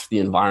past the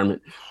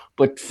environment.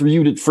 But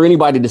for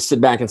anybody to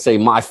sit back and say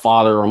my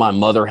father or my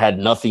mother had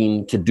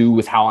nothing to do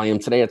with how I am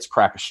today, it's a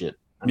crack of shit.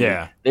 I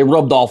mean, they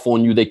rubbed off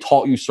on you. They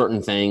taught you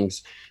certain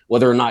things,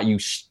 whether or not you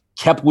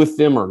kept with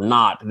them or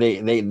not.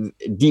 They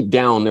deep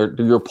down,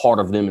 you're part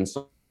of them in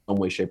some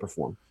way, shape, or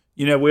form.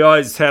 You know, we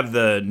always have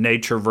the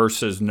nature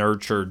versus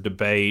nurture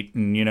debate,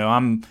 and you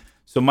know,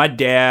 so my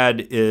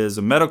dad is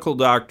a medical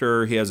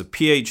doctor. He has a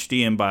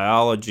PhD in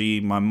biology.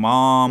 My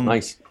mom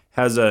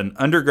has an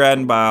undergrad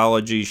in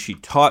biology. She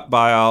taught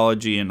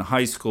biology in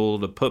high school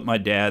to put my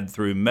dad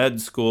through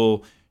med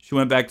school. She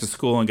went back to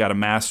school and got a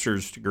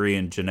master's degree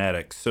in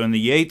genetics. So in the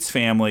Yates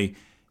family,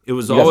 it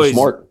was always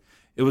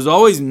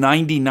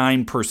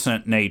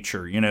 99%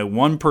 nature. You know,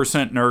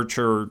 1%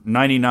 nurture,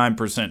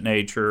 99%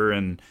 nature.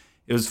 And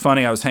it was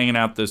funny. I was hanging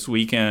out this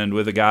weekend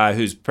with a guy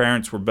whose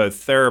parents were both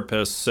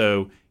therapists,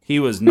 so he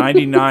was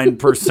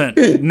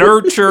 99%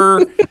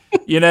 nurture,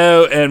 you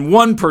know, and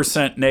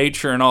 1%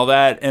 nature and all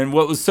that. And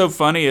what was so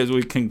funny is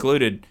we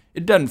concluded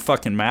it doesn't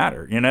fucking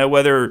matter, you know,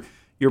 whether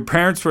your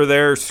parents were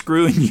there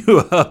screwing you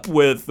up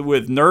with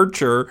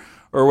nurture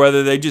or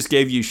whether they just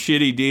gave you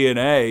shitty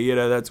DNA, you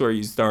know, that's where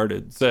you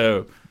started.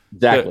 So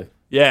exactly.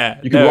 Yeah.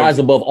 You can rise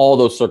above all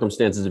those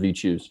circumstances if you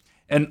choose.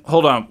 And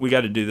hold on, we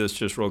got to do this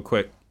just real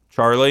quick.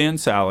 Charlie and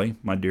Sally,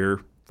 my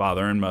dear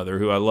father and mother,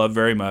 who I love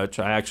very much.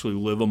 I actually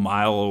live a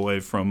mile away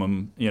from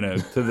them, you know,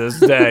 to this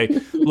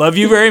day. Love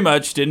you very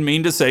much. Didn't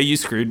mean to say you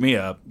screwed me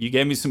up. You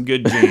gave me some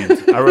good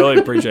genes. I really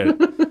appreciate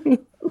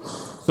it.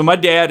 So my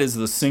dad is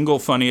the single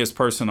funniest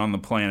person on the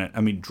planet.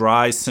 I mean,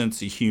 dry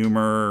sense of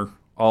humor,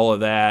 all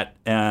of that.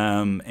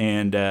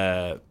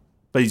 But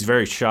he's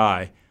very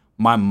shy.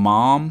 My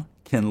mom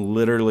can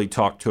literally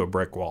talk to a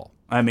brick wall.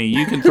 I mean,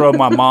 you can throw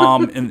my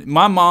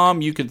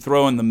mom, you could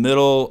throw in the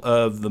middle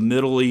of the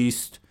Middle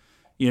East.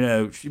 You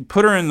know, she'd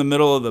put her in the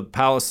middle of the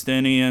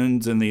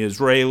Palestinians and the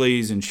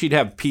Israelis, and she'd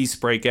have peace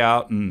break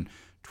out in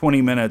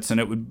 20 minutes, and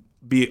it would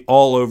be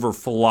all over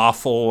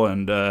falafel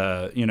and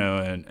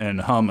and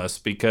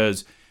hummus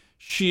because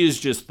she is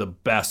just the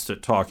best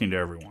at talking to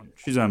everyone.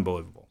 She's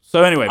unbelievable.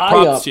 So anyway,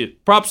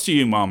 props to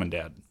you, mom and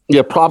dad.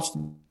 Yeah, props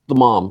to the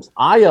moms.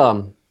 I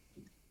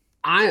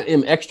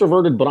am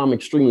extroverted, but I'm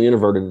extremely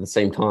introverted at the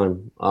same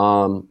time.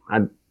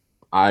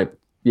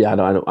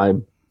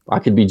 I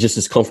could be just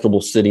as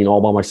comfortable sitting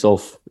all by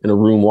myself in a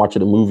room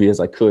watching a movie as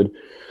I could.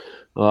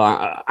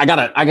 I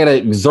gotta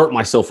exert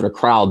myself in a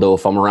crowd though.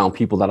 If I'm around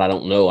people that I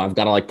don't know, I've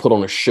got to like put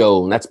on a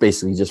show, and that's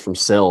basically just from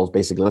sales.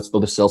 Basically, let's throw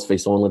the sales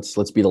face on.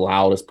 Let's be the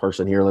loudest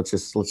person here. Let's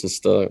just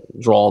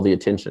draw the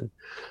attention.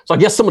 So I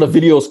guess some of the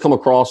videos come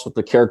across with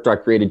the character I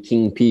created,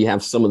 King P,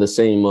 have some of the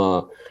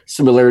same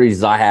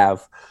similarities I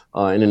have.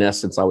 In an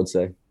essence, I would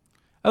say.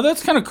 Oh,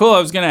 that's kind of cool. I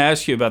was going to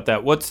ask you about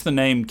that. What's the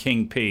name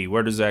King P?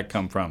 Where does that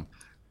come from?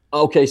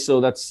 Okay,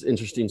 so that's an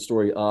interesting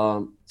story.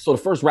 So the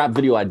first rap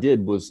video I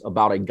did was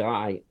about a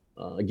guy.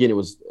 Again, it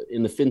was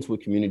in the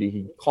FinTwit community.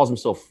 He calls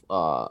himself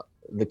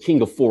the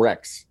King of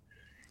Forex.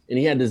 And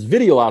he had this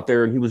video out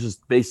there, and he was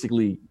just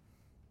basically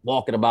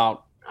walking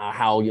about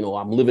how, you know,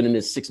 I'm living in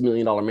this $6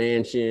 million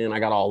mansion. I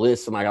got all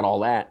this and I got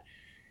all that.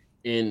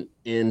 And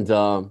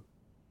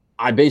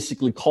I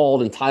basically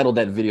called and titled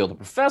that video The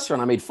Professor,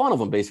 and I made fun of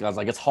him. Basically, I was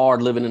like, it's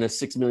hard living in a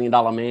 $6 million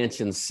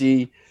mansion,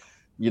 see,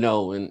 you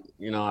know, and,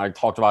 you know, I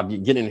talked about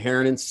getting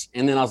inheritance.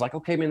 And then I was like,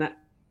 okay, man,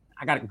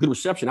 I got a good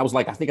reception. I was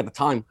like, I think at the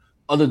time,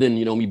 other than,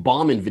 you know, me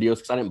bombing videos,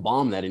 because I didn't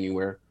bomb that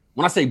anywhere.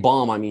 When I say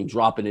bomb, I mean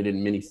dropping it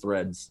in many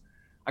threads.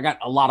 I got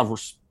a lot of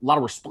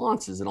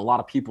responses, and a lot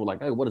of people were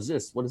like, hey, what is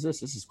this? What is this?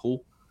 This is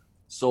cool.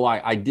 So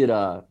I did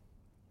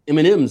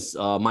Eminem's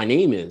My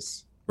Name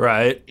Is.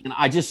 Right. And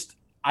I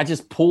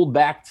just pulled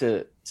back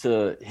to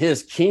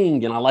his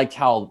king, and I liked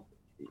how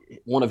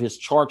one of his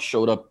charts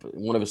showed up,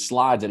 one of his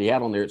slides that he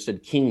had on there. It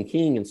said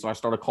King, and so I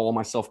started calling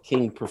myself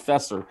King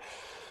Professor.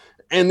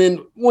 And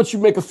then once you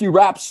make a few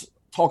raps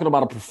talking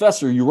about a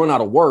professor, you run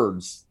out of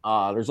words.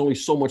 There's only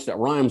so much that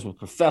rhymes with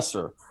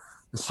professor.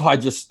 So I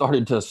just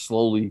started to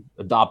slowly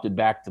adopt it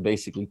back to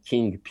basically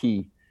King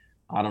P.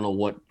 I don't know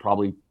what,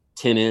 probably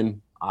 10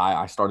 in.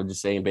 I started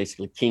just saying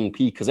basically King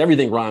P, because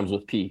everything rhymes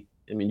with P.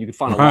 I mean, you can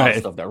find a lot of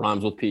stuff that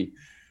rhymes with P.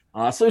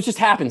 So it's just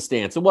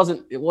happenstance. It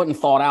wasn't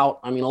thought out.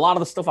 I mean, a lot of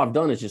the stuff I've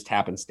done is just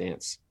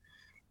happenstance.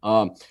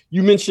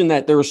 You mentioned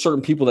that there were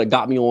certain people that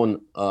got me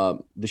on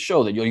the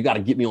show that, you got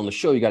to get me on the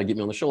show. You got to get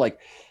me on the show. Like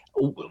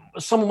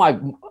some of my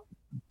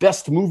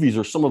best movies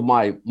or some of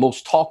my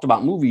most talked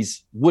about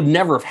movies would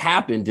never have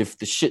happened if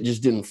the shit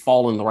just didn't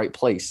fall in the right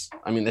place.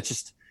 I mean,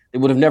 it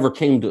would have never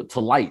came to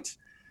light.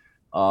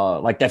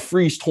 Like that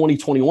Freeze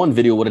 2021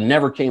 video would have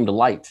never came to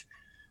light.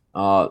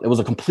 It was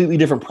a completely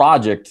different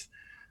project.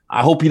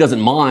 I hope he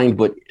doesn't mind,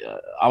 but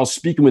I was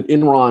speaking with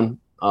Enron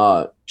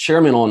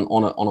chairman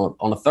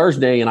on a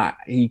Thursday, and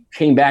he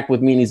came back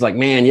with me and he's like,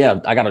 man, yeah,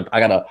 I got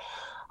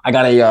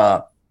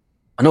a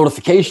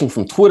notification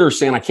from Twitter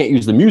saying I can't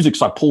use the music.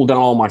 So I pulled down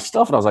all my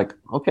stuff and I was like,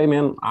 okay,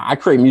 man, I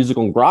create music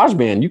on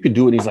GarageBand. You could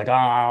do it. And he's like,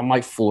 I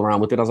might fool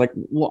around with it. I was like,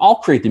 well, I'll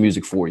create the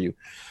music for you.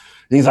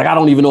 And he's like, I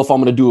don't even know if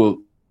I'm going to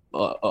do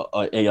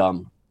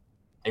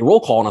a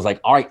roll call. And I was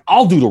like, all right,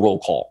 I'll do the roll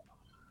call.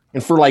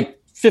 And for like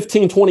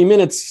 15, 20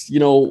 minutes,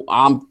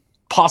 I'm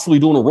possibly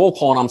doing a roll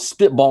call and I'm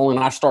spitballing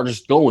and I start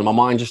just going. My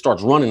mind just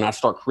starts running and I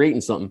start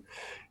creating something.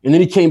 And then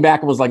he came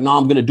back and was like, no,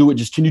 I'm going to do it.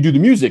 Just, can you do the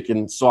music?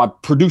 And so I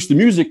produced the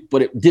music,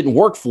 but it didn't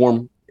work for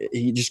him.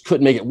 He just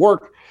couldn't make it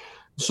work.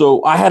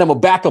 So I had him a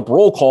backup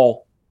roll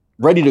call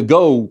ready to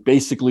go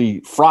basically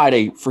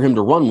Friday for him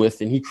to run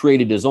with. And he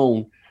created his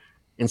own.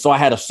 And so I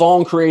had a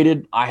song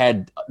created. I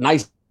had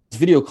nice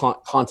video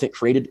content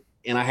created.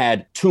 And I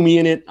had Toomey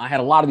in it. I had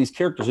a lot of these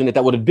characters in it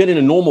that would have been in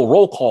a normal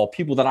roll call,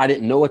 people that I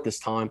didn't know at this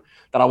time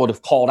that I would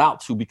have called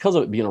out to because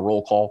of it being a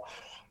roll call.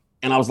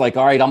 And I was like,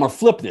 all right, I'm going to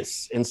flip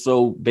this. And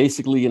so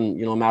basically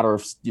in, a matter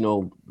of,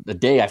 the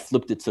day, I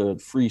flipped it to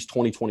Freeze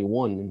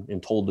 2021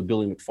 and told the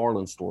Billy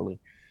McFarland story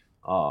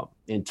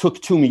and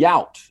took Toomey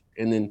out.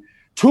 And then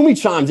Toomey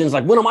chimes in, is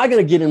like, when am I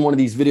going to get in one of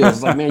these videos?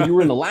 It's like, man, you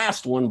were in the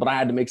last one, but I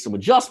had to make some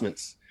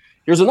adjustments.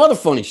 Here's another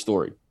funny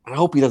story. I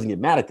hope he doesn't get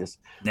mad at this.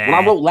 Nah. When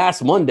I wrote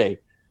Last Monday,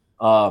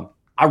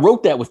 I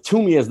wrote that with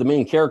Toomey as the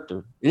main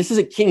character. This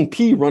isn't King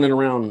P running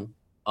around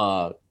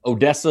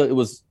Odessa. It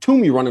was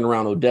Toomey running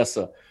around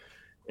Odessa.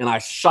 And I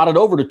shot it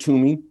over to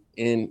Toomey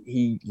and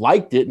he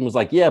liked it and was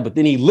like, yeah, but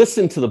then he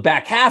listened to the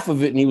back half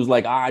of it and he was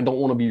like, I don't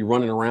want to be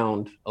running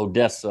around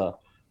Odessa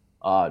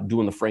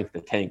doing the Frank the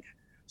Tank.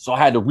 So I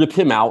had to rip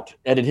him out,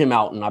 edit him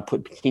out, and I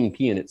put King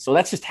P in it. So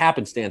that's just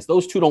happenstance.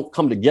 Those two don't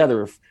come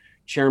together if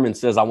chairman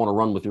says I want to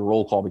run with your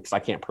roll call because I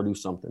can't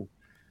produce something.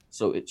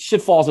 So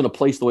shit falls into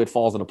place the way it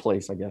falls into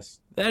place, I guess.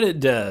 That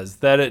it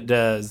does.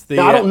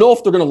 Now, I don't know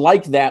if they're going to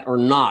like that or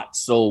not.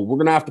 So we're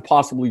going to have to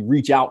possibly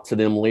reach out to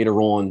them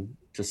later on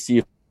to see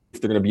if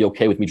they're going to be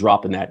okay with me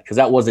dropping that, because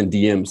that wasn't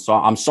DM. So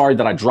I'm sorry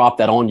that I dropped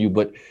that on you.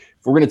 But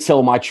if we're going to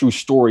tell my true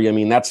story, I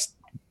mean, that's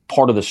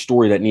part of the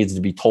story that needs to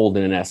be told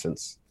in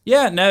essence.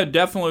 Yeah, no,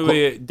 definitely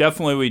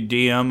we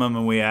DM them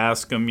and we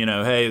ask them,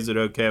 hey, is it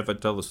okay if I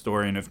tell the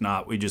story? And if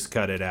not, we just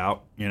cut it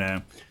out,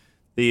 Yeah,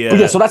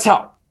 so that's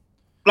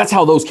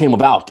how those came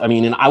about. I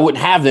mean, and I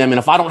wouldn't have them. And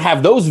if I don't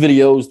have those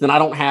videos, then I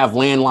don't have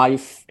Land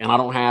Life and I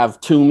don't have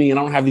Toomey and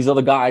I don't have these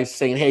other guys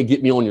saying, hey,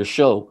 get me on your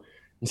show.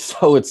 And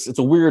so it's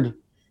a weird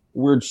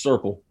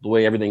circle, the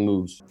way everything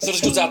moves. So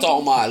this goes out to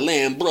all my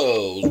land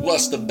bros,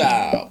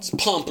 rustabouts,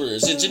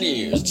 pumpers,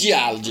 engineers,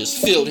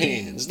 geologists, field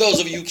hands. Those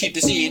of you who keep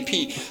the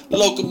E&P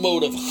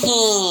locomotive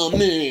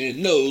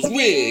humming, those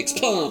rigs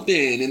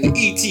pumping, and the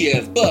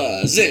ETF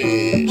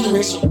buzzing. On a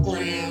race on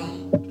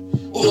ground,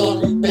 oil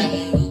on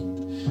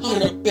rebound,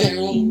 on a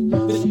barrel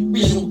with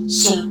real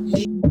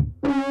certainty.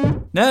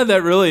 No,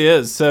 that really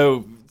is.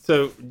 So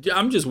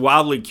I'm just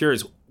wildly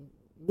curious.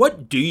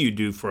 What do you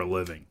do for a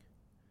living?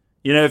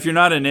 If you're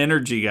not an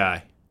energy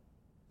guy.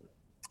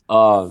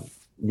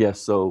 Yeah,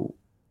 so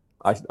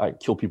I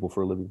kill people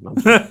for a living.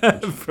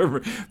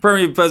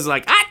 Permanent Buzz is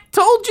like, I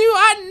told you,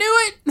 I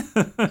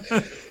knew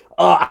it.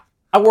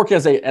 I work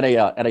at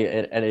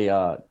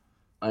a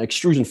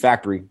extrusion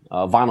factory,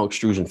 vinyl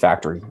extrusion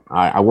factory.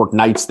 I work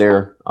nights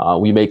there.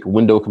 We make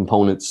window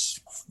components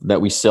that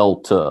we sell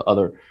to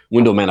other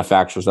window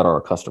manufacturers that are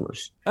our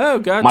customers. Oh,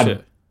 gotcha. My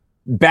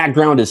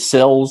background is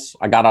sales.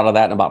 I got out of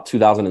that in about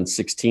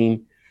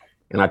 2016.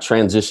 And I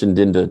transitioned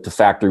into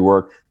factory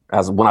work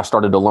as when I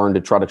started to learn to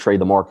try to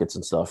trade the markets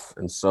and stuff.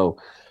 And so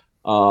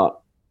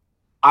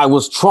I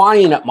was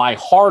trying at my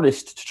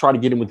hardest to try to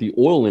get in with the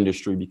oil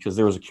industry because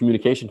there was a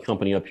communication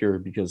company up here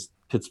because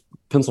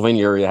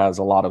Pennsylvania area has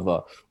a lot of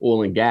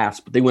oil and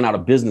gas, but they went out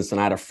of business and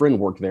I had a friend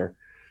work there.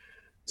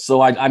 So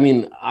I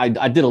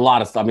did a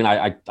lot of stuff. I mean,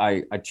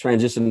 I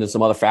transitioned into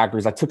some other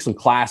factories. I took some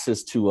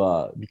classes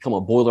to become a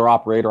boiler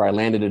operator. I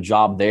landed a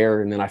job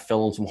there and then I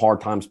fell on some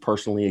hard times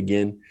personally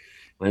again.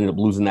 I ended up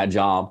losing that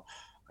job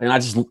and I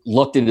just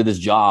lucked into this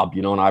job,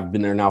 and I've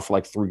been there now for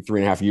like three and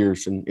a half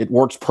years and it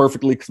works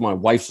perfectly because my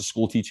wife's a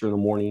school teacher in the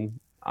morning.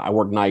 I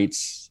work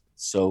nights.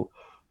 So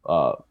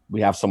we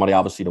have somebody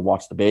obviously to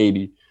watch the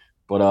baby,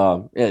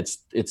 but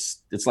it's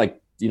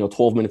like,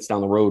 12 minutes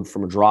down the road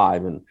from a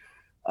drive. And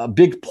a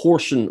big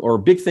portion or a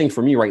big thing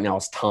for me right now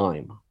is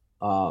time.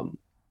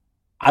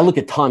 I look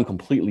at time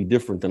completely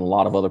different than a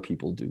lot of other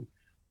people do.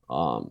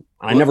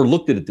 I never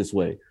looked at it this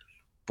way,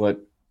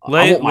 but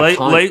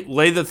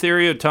Lay the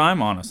theory of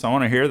time on us. I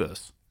want to hear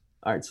this.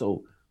 All right.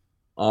 So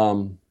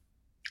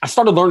I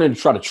started learning to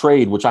try to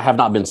trade, which I have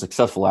not been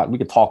successful at. We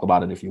can talk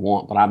about it if you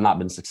want, but I've not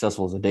been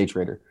successful as a day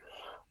trader.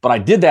 But I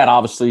did that,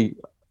 obviously.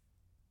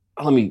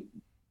 Let me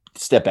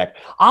step back.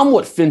 I'm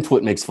what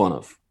FinTwit makes fun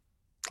of.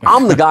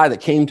 I'm the guy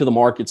that came to the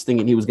markets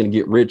thinking he was going to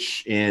get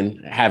rich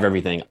and have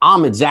everything.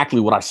 I'm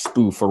exactly what I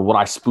spoof, or what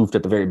I spoofed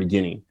at the very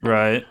beginning.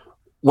 Right.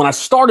 When I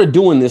started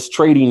doing this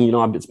trading,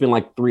 it's been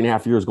like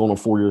 3.5 years, going on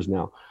 4 years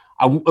now.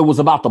 It was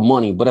about the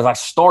money. But as I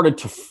started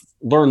to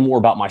learn more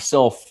about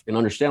myself and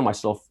understand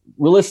myself,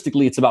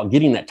 realistically, it's about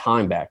getting that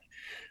time back.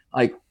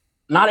 Like,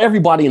 not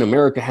everybody in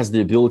America has the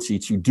ability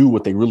to do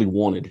what they really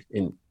wanted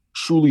and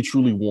truly,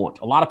 truly want.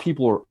 A lot of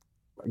people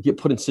get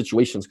put in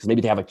situations because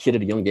maybe they have a kid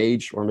at a young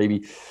age, or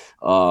maybe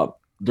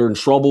they're in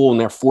trouble and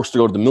they're forced to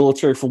go to the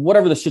military. For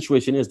whatever the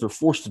situation is, they're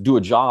forced to do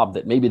a job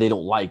that maybe they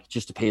don't like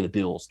just to pay the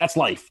bills. That's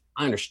life.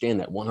 I understand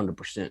that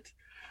 100%.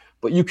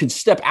 But you can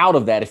step out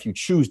of that if you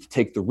choose to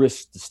take the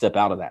risk to step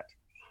out of that.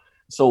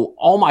 So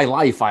all my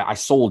life, I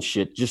sold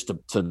shit just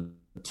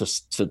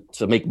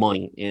to make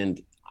money, and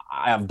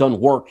I have done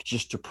work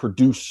just to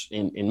produce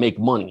and make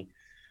money.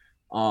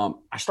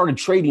 I started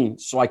trading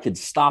so I could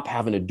stop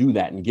having to do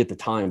that and get the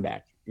time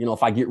back.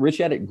 If I get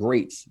rich at it,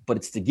 great. But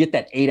it's to get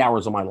that 8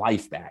 hours of my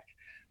life back,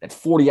 that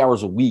 40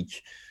 hours a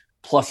week,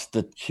 plus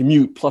the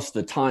commute, plus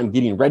the time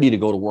getting ready to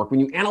go to work.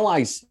 When you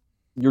analyze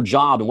your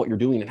job and what you're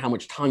doing and how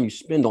much time you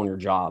spend on your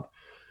job,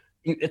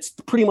 it's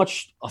pretty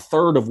much a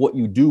third of what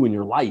you do in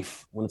your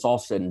life when it's all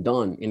said and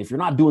done. And if you're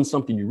not doing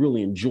something you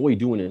really enjoy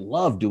doing and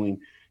love doing,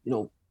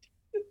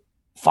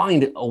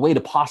 find a way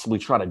to possibly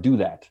try to do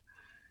that.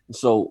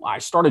 So I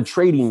started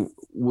trading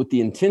with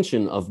the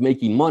intention of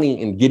making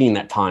money and getting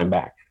that time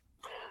back.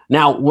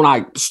 Now, when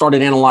I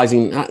started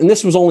analyzing, and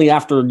this was only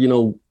after,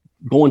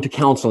 going to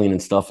counseling and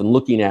stuff and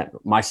looking at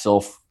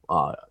myself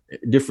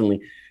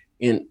differently.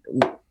 And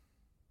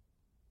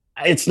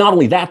it's not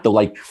only that, though.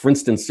 Like, for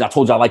instance, I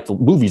told you I like the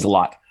movies a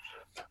lot.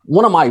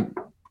 I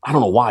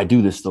don't know why I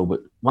do this, though, but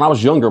when I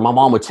was younger, my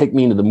mom would take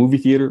me into the movie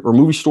theater or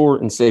movie store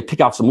and say,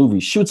 pick out some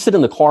movies. She would sit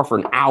in the car for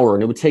an hour,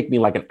 and it would take me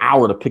like an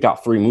hour to pick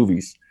out 3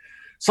 movies.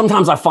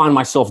 Sometimes I find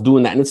myself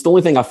doing that, and it's the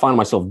only thing I find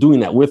myself doing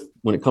that with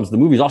when it comes to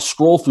movies. I'll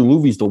scroll through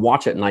movies to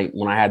watch at night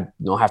when I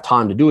have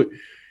time to do it,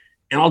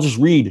 and I'll just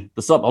read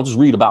this up. I'll just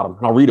read about them,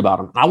 and I'll read about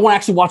them. I want to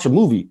actually watch a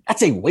movie.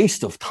 That's a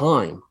waste of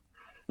time.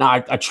 Now,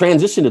 I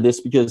transitioned to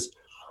this because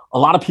a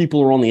lot of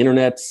people are on the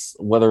internet,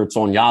 whether it's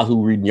on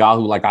Yahoo, reading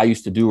Yahoo like I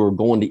used to do, or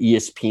going to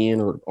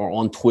ESPN or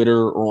on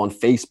Twitter or on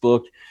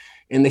Facebook,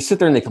 and they sit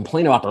there and they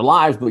complain about their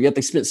lives, but yet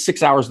they spent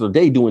 6 hours of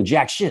their day doing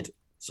jack shit.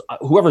 So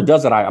whoever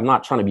does that, I'm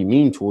not trying to be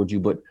mean towards you,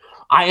 but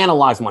I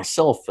analyze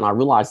myself and I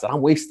realize that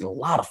I'm wasting a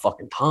lot of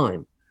fucking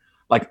time.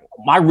 Like,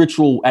 my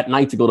ritual at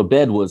night to go to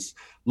bed was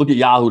look at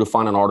Yahoo to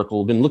find an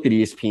article, then look at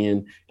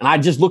ESPN. And I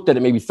just looked at it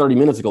maybe 30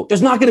 minutes ago.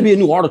 There's not going to be a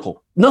new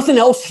article. Nothing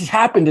else has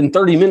happened in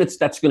 30 minutes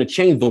that's going to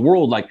change the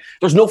world. Like,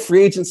 there's no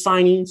free agent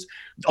signings.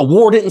 A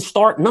war didn't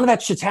start. None of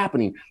that shit's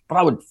happening.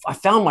 But I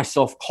found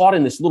myself caught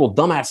in this little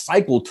dumbass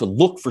cycle to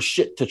look for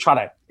shit to try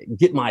to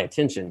get my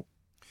attention.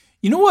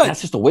 You know what? That's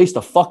just a waste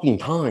of fucking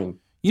time.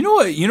 You know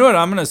what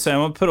I'm going to say? I'm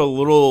going to put a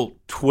little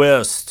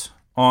twist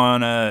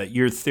on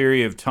your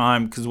theory of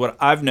time, because what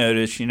I've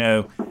noticed,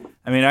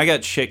 I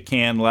got shit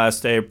canned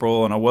last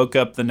April, and I woke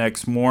up the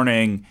next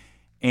morning,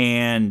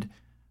 and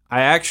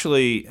I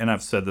actually, and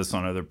I've said this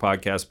on other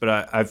podcasts,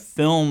 but I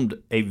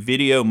filmed a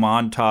video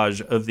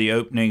montage of the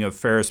opening of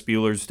Ferris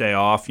Bueller's Day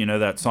Off,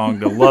 that song,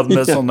 the Love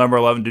Missile number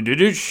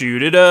 11,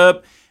 shoot it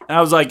up. And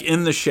I was like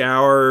in the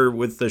shower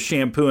with the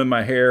shampoo in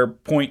my hair,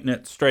 pointing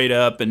it straight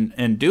up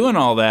and doing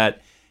all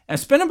that. And I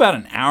spent about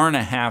an hour and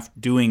a half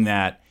doing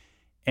that.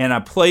 And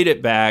I played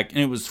it back, and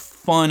it was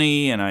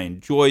funny, and I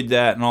enjoyed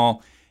that and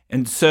all.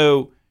 And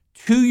so,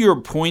 to your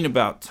point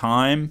about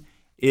time,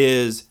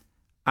 is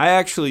I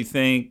actually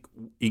think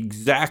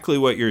exactly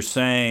what you're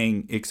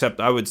saying,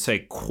 except I would say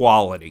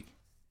quality.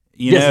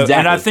 Yes, exactly.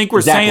 And I think we're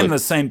saying the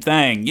same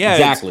thing. Yeah,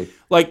 exactly.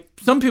 Like,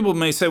 some people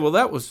may say, well,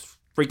 that was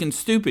freaking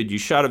stupid. You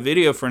shot a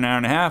video for an hour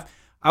and a half.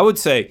 I would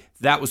say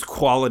that was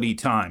quality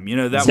time.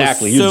 That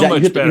exactly. was so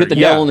much better. You hit the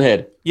nail on the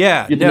head.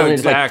 Yeah, no,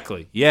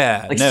 exactly.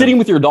 Like sitting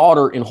with your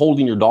daughter and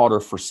holding your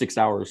daughter for 6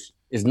 hours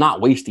is not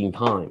wasting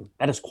time.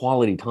 That is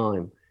quality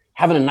time.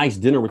 Having a nice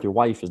dinner with your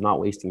wife is not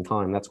wasting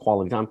time. That's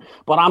quality time.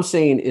 But I'm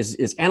saying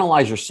is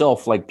analyze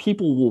yourself. Like,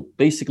 people will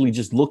basically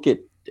just look at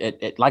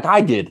like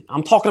I did.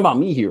 I'm talking about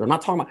me here. I'm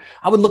not talking about,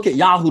 I would look at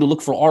Yahoo to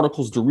look for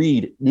articles to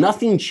read.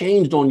 Nothing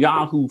changed on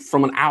Yahoo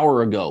from an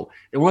hour ago.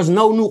 There was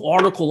no new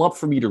article up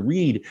for me to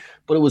read,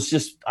 but it was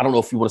just, I don't know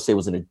if you want to say it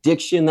was an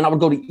addiction. Then I would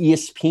go to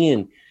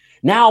ESPN.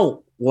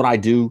 Now what I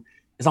do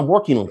is I'm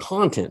working on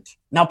content.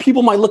 Now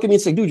people might look at me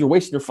and say, dude, you're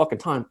wasting your fucking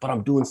time, but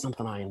I'm doing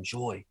something I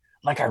enjoy.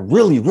 Like, I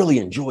really, really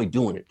enjoy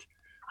doing it.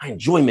 I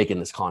enjoy making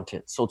this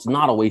content. So it's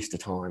not a waste of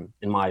time,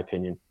 in my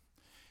opinion.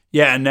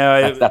 Yeah,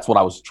 no. That's what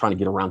I was trying to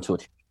get around to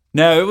it.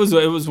 No, it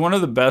was one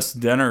of the best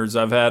dinners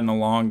I've had in a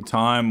long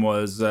time.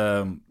 Was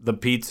the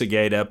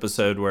Pizzagate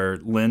episode where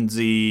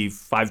Lindsay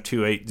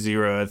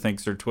 5280, I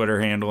think's her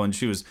Twitter handle, and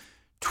she was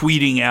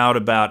tweeting out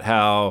about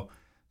how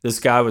this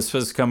guy was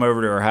supposed to come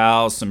over to her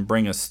house and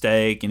bring a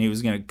steak, and he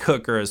was going to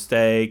cook her a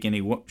steak, and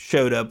he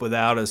showed up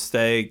without a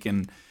steak.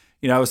 And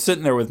I was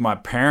sitting there with my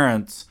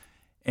parents,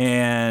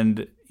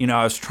 and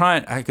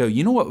I go,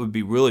 what would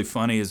be really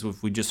funny is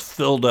if we just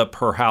filled up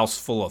her house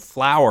full of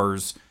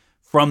flowers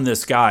from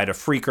this guy to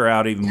freak her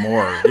out even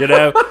more,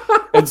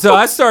 And so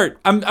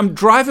I'm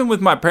driving with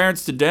my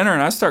parents to dinner,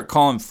 and I start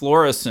calling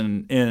florists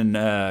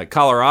in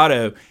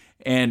Colorado,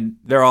 and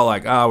they're all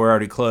like, oh, we're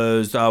already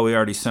closed. Oh, we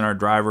already sent our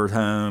driver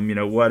home,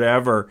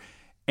 whatever.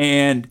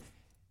 And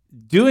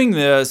doing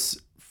this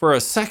for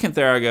a second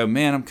there, I go,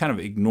 man, I'm kind of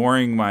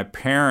ignoring my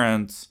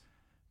parents,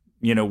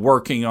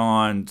 working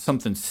on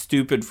something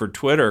stupid for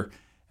Twitter.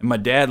 And my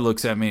dad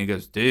looks at me and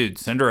goes, dude,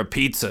 send her a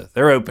pizza.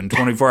 They're open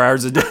 24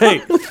 hours a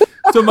day.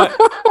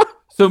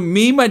 So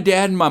me, my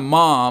dad, and my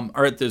mom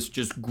are at this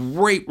just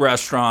great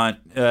restaurant.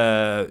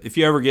 If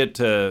you ever get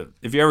to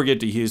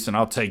Houston,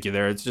 I'll take you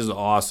there. It's just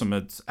awesome.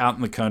 It's out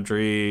in the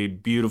country,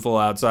 beautiful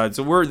outside.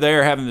 So we're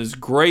there having this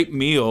great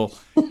meal,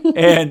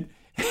 and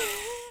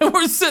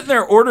we're sitting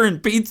there ordering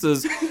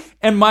pizzas.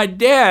 And my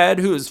dad,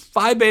 who is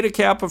Phi Beta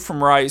Kappa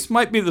from Rice,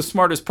 might be the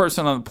smartest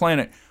person on the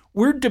planet.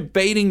 We're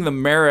debating the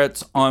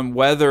merits on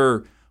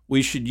whether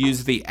we should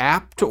use the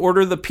app to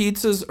order the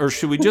pizzas or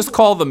should we just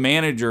call the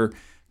manager,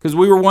 because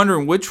we were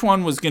wondering which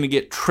one was going to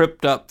get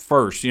tripped up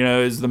first.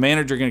 Is the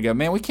manager going to go,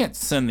 man, we can't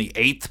send the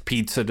 8th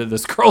pizza to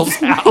this girl's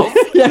house?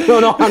 Yeah,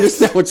 no, I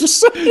understand what you're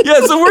saying.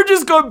 Yeah, so we're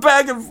just going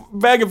back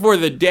and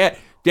forth. The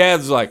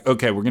Dad's like,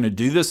 okay, we're going to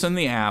do this in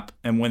the app,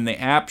 and when the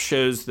app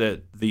shows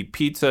that the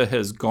pizza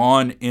has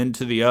gone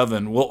into the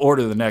oven, we'll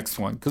order the next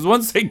one. Because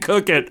once they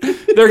cook it,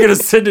 they're going to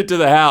send it to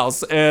the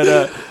house.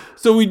 And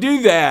so we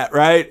do that,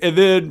 right? And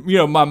then,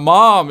 my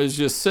mom is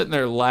just sitting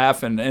there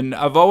laughing. And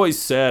I've always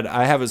said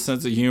I have a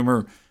sense of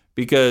humor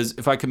because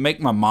if I can make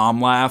my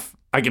mom laugh,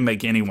 I can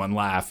make anyone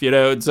laugh,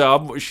 And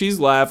so she's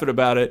laughing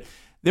about it.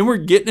 Then we're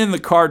getting in the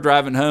car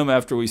driving home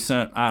after we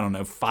sent,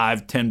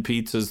 5, 10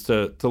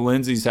 pizzas to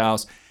Lindsay's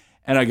house.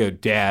 And I go,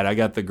 Dad, I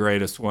got the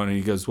greatest one. And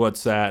he goes,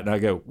 what's that? And I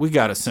go, we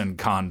got to send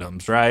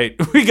condoms, right?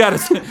 We got to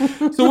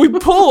send. So we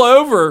pull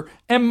over,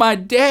 and my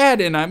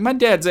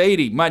dad's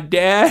 80. My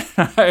dad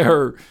and I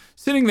are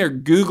sitting there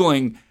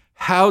Googling,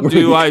 how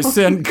do I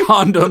send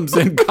condoms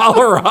in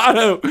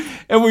Colorado?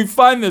 And we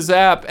find this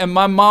app, and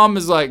my mom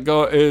is like,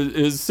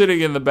 is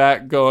sitting in the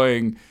back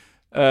going,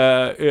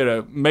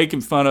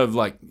 making fun of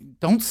like,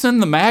 don't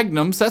send the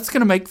magnums. That's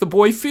going to make the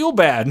boy feel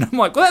bad. And I'm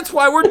like, well, that's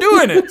why we're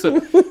doing it. So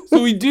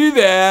we do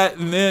that,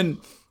 and then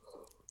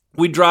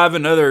we drive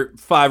another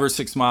 5 or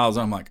 6 miles.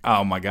 And I'm like,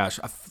 oh my gosh,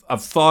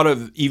 I've thought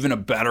of even a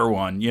better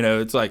one.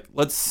 It's like,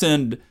 let's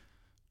send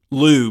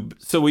lube.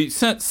 So we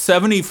sent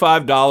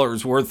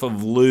 $75 worth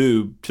of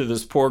lube to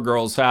this poor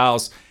girl's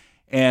house.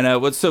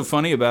 And what's so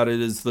funny about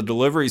it is the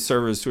delivery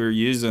service we were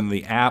using,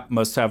 the app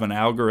must have an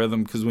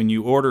algorithm, because when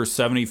you order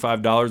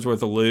 $75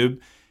 worth of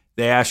lube,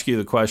 they ask you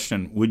the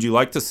question, would you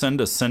like to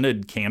send a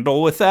scented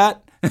candle with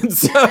that? And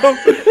so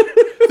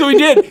we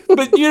did.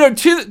 But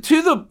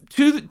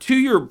to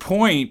your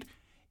point,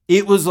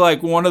 it was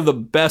like one of the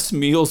best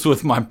meals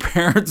with my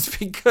parents,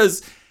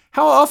 because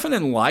how often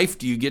in life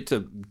do you get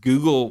to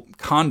Google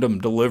condom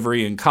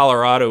delivery in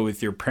Colorado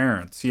with your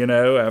parents,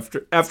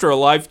 after a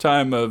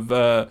lifetime of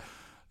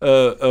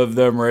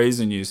them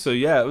raising you. So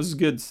yeah, it was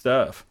good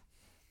stuff.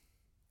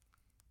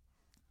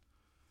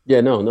 Yeah,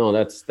 no,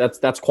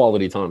 that's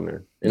quality time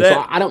there. And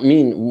so I don't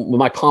mean, with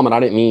my comment, I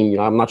didn't mean,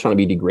 I'm not trying to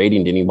be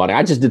degrading to anybody.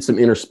 I just did some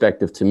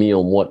introspective to me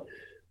on what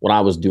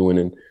I was doing.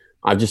 And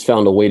I've just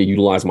found a way to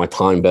utilize my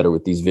time better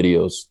with these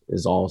videos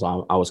is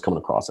all I was coming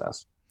across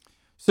as.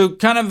 So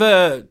kind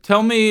of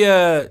tell me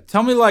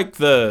like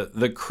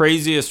the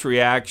craziest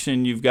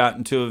reaction you've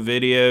gotten to a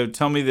video.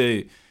 Tell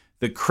me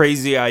the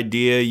crazy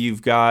idea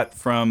you've got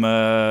for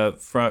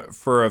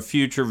a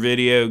future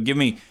video.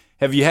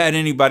 Have you had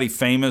anybody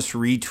famous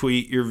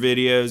retweet your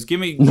videos?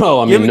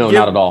 No,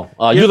 not at all.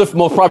 You're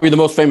probably the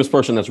most famous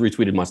person that's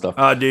retweeted my stuff.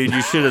 Oh, dude,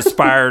 you should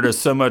aspire to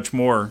so much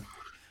more.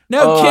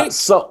 No,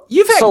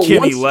 you've had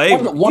Kenny Lay.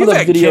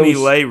 Kenny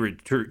Lay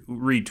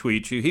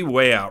retweet you. He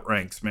way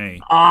outranks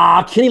me.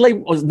 Kenny Lay.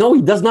 No,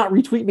 he does not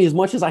retweet me as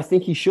much as I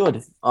think he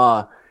should.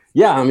 Yeah,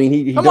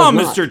 he Come does on,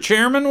 not. Mr.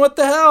 Chairman, what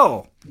the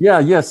hell?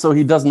 Yeah. So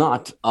he does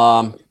not.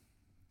 Oh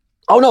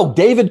no,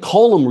 David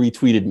Colum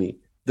retweeted me.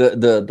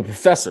 The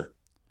professor.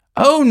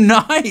 Oh,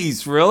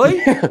 nice! Really?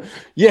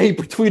 Yeah, he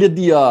tweeted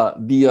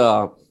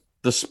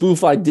the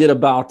spoof I did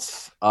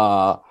about.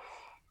 Oh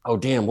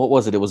damn, what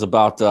was it? It was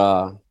about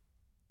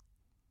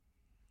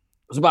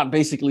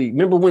basically.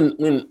 Remember when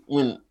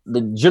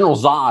the General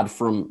Zod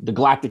from the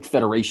Galactic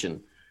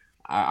Federation?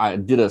 I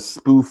did a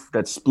spoof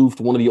that spoofed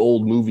one of the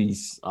old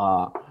movies,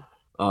 one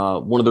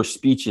of their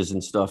speeches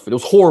and stuff. It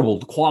was horrible.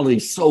 The quality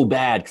is so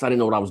bad because I didn't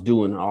know what I was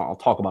doing. I'll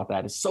talk about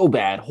that. It's so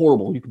bad,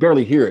 horrible. You could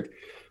barely hear it.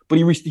 But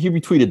he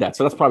retweeted that,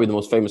 so that's probably the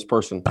most famous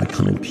person. I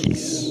come in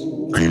peace.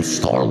 I am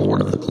Star-Lord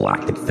of the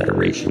Galactic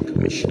Federation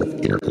Commission of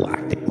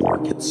Intergalactic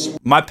Markets.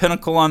 My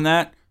pinnacle on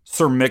that,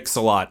 Sir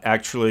Mix-a-Lot.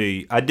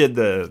 Actually, I did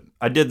the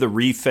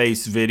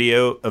reface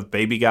video of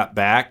Baby Got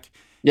Back.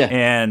 Yeah.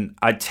 And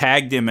I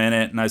tagged him in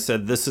it, and I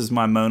said, "This is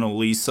my Mona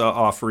Lisa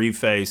off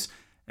reface."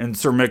 And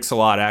Sir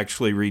Mix-a-Lot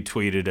actually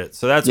retweeted it.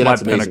 So that's my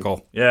pinnacle.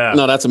 Amazing. Yeah.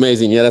 No, that's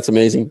amazing. Yeah, that's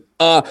amazing.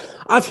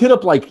 I've hit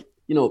up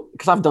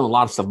because I've done a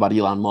lot of stuff about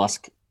Elon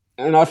Musk,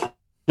 and I've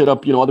hit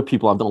up other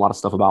people I've done a lot of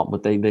stuff about,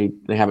 but they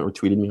haven't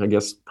retweeted me. I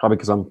guess probably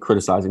because I'm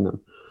criticizing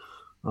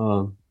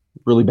them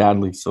really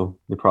badly, so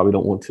they probably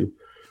don't want to.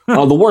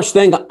 The worst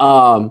thing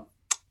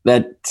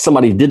that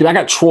somebody did, I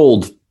got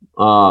trolled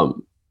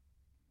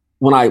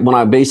when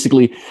I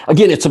basically,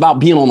 again, it's about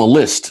being on the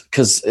list,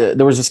 because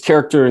there was this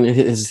character and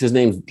his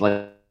name's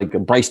like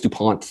Bryce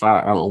DuPont.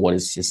 I don't know what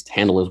his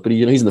handle is, but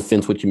he's in the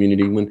FinTwit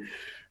community. When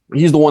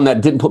he's the one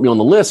that didn't put me on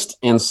the list,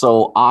 and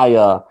so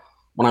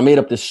when I made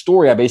up this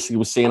story, I basically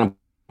was saying I'm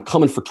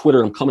coming for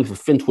Twitter, I'm coming for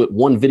FinTwit,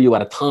 one video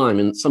at a time,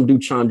 and some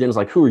dude chimed in, was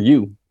like, "Who are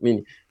you? I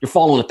mean, you're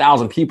following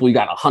 1,000 people, you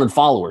got 100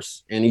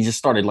 followers," and he just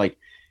started like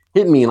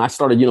hitting me, and I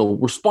started,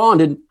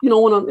 responded, in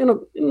a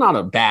not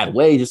a bad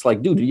way, just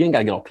like, "Dude, you ain't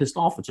gotta get all pissed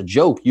off. It's a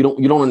joke. You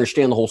don't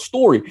understand the whole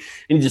story." And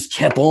he just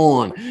kept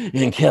on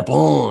and kept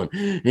on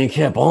and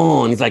kept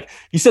on. He's like,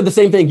 "You said the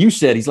same thing you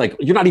said." He's like,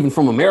 "You're not even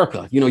from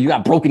America. You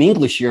got broken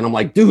English here." And I'm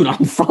like, "Dude,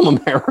 I'm from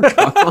America.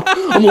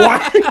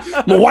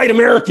 I'm a white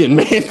American,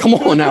 man. Come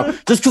on now.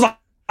 Just because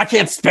I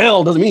can't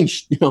spell doesn't mean,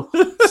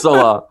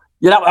 So,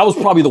 yeah, that was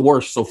probably the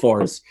worst so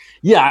far.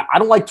 I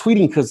don't like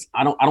tweeting because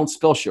I don't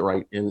spell shit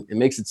right, and it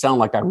makes it sound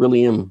like I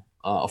really am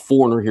a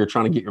foreigner here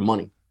trying to get your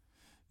money.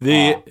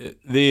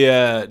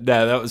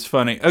 That was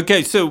funny.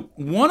 Okay, so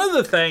one of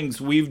the things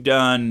we've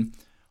done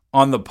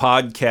on the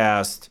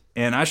podcast,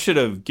 and I should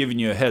have given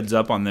you a heads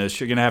up on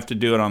this, you're going to have to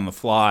do it on the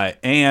fly,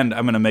 and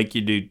I'm going to make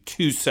you do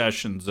 2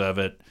 sessions of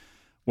it,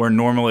 where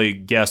normally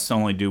guests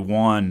only do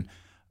 1,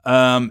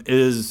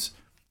 is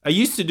I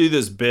used to do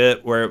this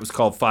bit where it was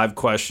called 5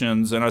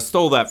 Questions, and I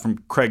stole that from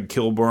Craig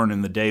Kilborn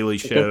in The Daily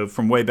Show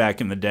from way back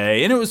in the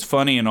day, and it was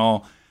funny and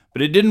all,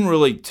 but it didn't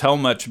really tell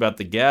much about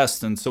the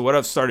guest. And so what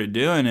I've started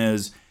doing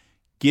is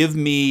give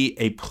me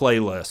a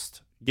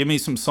playlist. Give me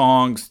some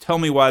songs. Tell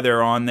me why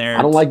they're on there.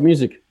 I don't like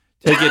music.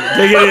 Take it.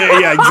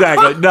 Yeah,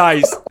 exactly.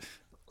 Nice.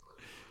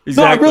 Exactly.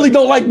 No, I really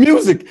don't like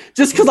music.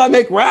 Just because I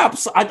make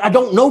raps, I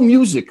don't know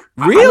music.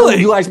 Really?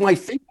 You guys might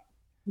think.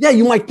 Yeah,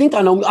 you might think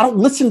I know. I don't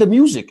listen to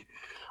music.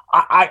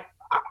 I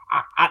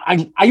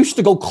used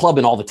to go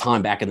clubbing all the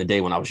time back in the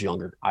day when I was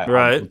younger. I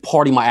would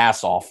party my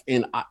ass off,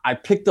 and I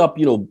picked up,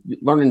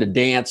 learning to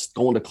dance,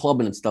 going to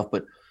clubbing and stuff.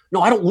 But no,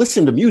 I don't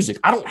listen to music.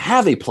 I don't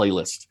have a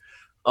playlist.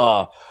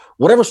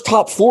 Whatever's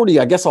top 40,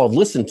 I guess I'll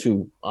listen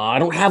to. I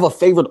don't have a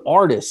favorite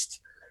artist.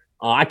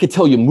 I could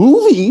tell you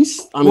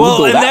movies. I mean, we'll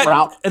go that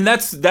route. And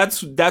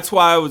that's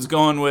why I was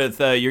going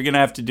with you're gonna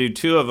have to do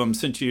 2 of them,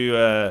 since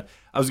I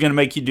was gonna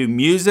make you do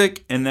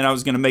music, and then I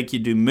was gonna make you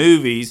do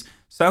movies.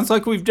 Sounds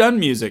like we've done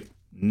music.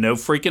 No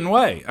freaking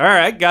way. All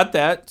right, got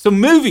that. So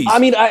movies. I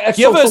mean,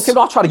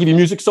 I'll try to give you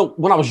music. So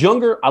when I was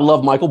younger, I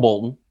loved Michael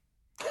Bolton.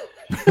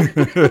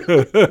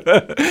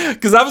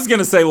 Because I was going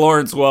to say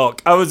Lawrence Welk.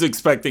 I was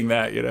expecting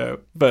that,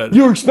 But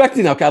you were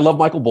expecting that. Okay, I love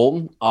Michael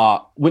Bolton.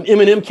 When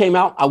Eminem came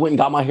out, I went and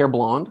got my hair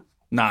blonde.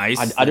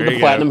 Nice. I did the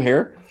platinum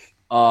hair.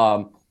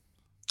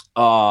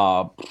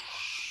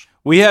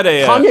 We had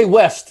a Kanye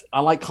West.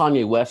 I like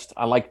Kanye West.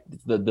 I like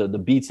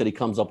the beats that he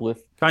comes up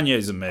with.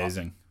 Kanye's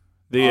amazing.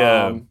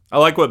 I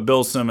like what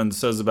Bill Simmons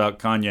says about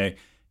Kanye.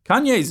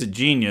 Kanye's a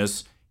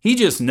genius. He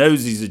just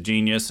knows he's a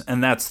genius,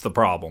 and that's the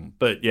problem.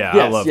 But yeah,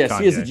 I love Kanye. Yes,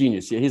 he is a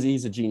genius. Yeah,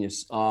 he's a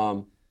genius.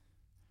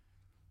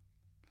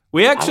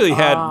 We actually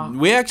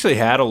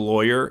had a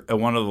lawyer at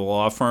one of the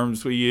law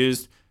firms we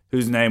used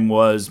whose name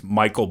was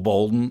Michael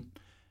Bolton,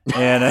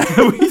 and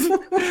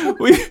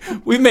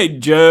we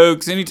made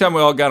jokes. Anytime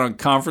we all got on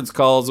conference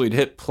calls, we'd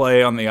hit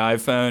play on the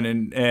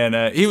iPhone,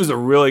 and he was a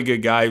really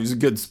good guy. He was a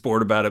good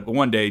sport about it. But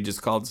one day he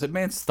just called and said,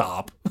 "Man,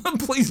 stop!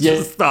 Please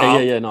just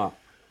stop." Yeah, no.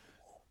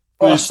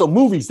 So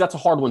movies, that's a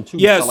hard one too.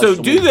 Yeah, so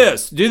do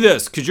this,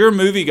 because you're a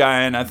movie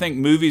guy, and I think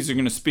movies are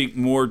going to speak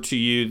more to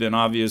you than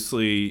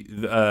obviously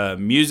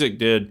music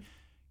did.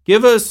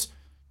 Give us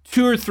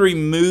 2 or 3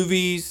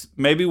 movies,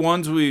 maybe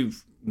ones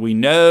we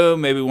know,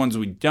 maybe ones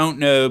we don't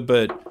know,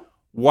 but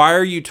why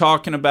are you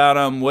talking about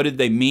them? What did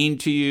they mean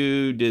to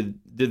you? Did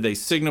they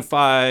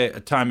signify a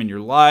time in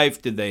your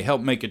life? Did they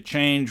help make a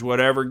change?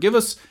 Whatever. Give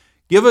us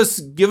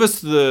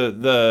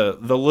the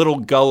Little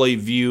Gully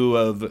view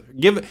of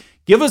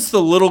Give us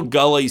the Little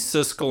Gully,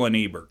 Siskel and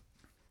Ebert.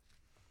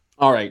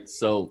 All right.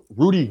 So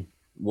Rudy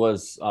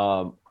was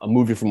a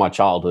movie from my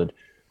childhood.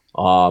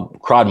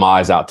 Cried my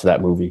eyes out to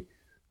that movie.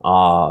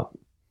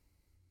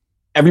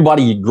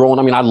 Everybody growing,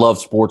 I mean, I love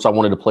sports. I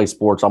wanted to play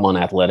sports. I'm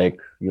unathletic.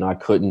 I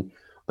couldn't.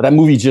 But that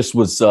movie just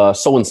was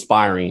so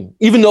inspiring.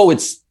 Even though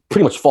it's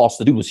pretty much false.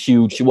 The dude was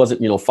huge. He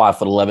wasn't,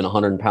 5'11",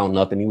 100 pound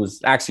nothing. He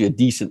was actually a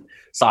decent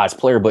sized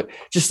player, but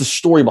just the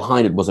story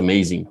behind it was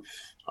amazing.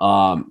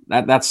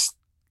 That's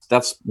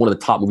one of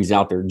the top movies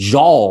out there.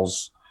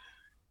 Jaws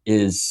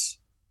is,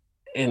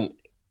 and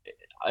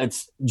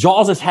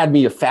Jaws has had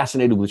me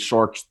fascinated with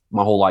sharks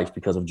my whole life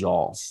because of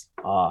Jaws.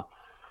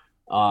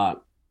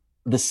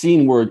 The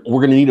scene where we're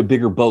going to need a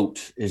bigger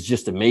boat is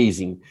just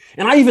amazing.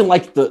 And I even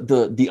like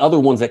the other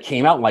ones that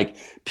came out. Like,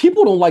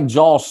 people don't like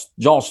Jaws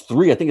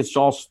 3. I think it's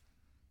Jaws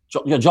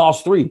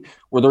 3,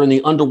 where they're in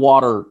the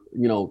underwater,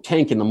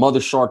 tank, and the mother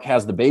shark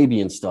has the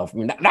baby and stuff. I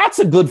mean, that's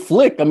a good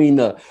flick. I mean,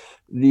 the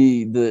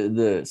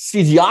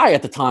CGI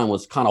at the time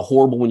was kind of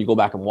horrible when you go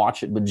back and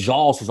watch it, but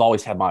Jaws has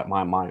always had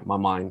my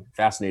mind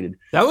fascinated.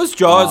 That was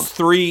Jaws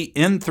 3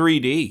 in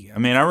 3D. I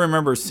mean, I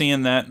remember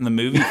seeing that in the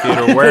movie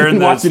theater, wearing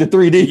those, watching it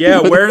 3D. Yeah,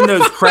 wearing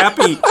those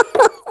crappy.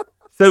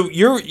 So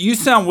you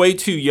sound way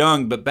too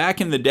young, but back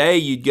in the day,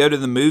 you'd go to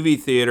the movie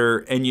theater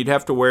and you'd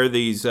have to wear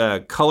these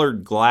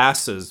colored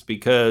glasses,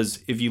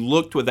 because if you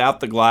looked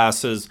without the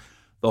glasses,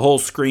 the whole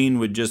screen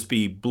would just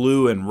be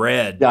blue and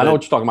red. Yeah, I know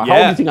what you're talking about. How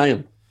old do you think I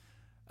am?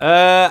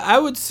 I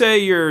would say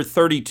you're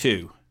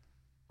 32.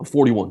 I'm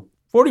 41.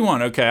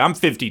 41. Okay, I'm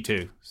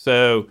 52.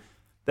 So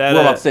that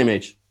we're about the same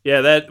age.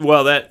 Yeah, that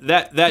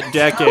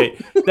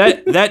decade,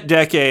 that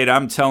decade.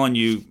 I'm telling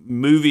you,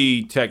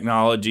 movie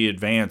technology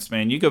advanced.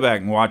 Man, you go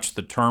back and watch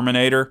The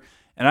Terminator,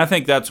 and I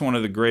think that's one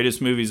of the greatest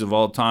movies of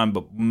all time.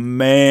 But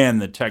man,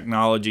 the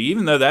technology,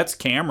 even though that's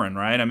Cameron,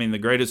 right? I mean, the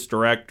greatest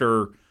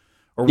director,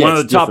 or one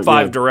of the top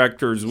 5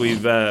 directors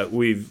we've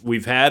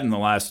had in the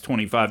last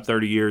 25,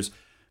 30 years.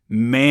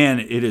 Man,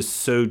 it is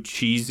so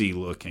cheesy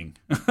looking.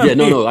 Yeah,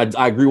 no,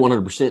 I agree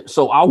 100%.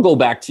 So I'll go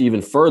back to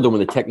even further when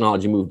the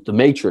technology moved. The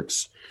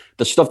Matrix,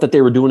 the stuff that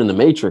they were doing in the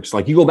Matrix,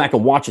 like, you go back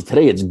and watch it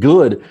today, it's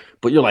good,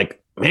 but you're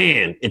like,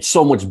 man, it's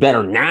so much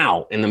better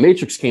now. And the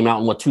Matrix came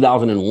out in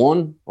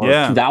 2001 or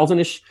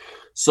 2000-ish.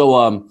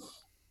 So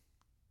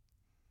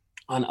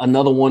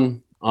another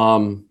one,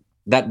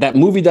 that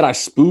movie that I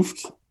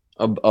spoofed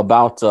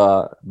about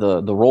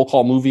the roll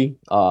call movie,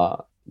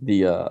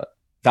 the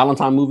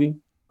Valentine movie.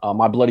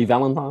 My Bloody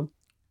Valentine.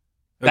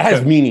 That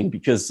has meaning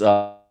because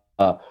my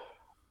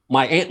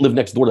aunt lived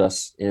next door to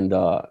us, and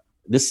I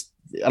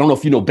don't know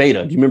if you know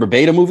Beta. Do you remember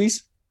Beta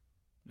movies?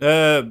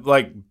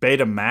 Like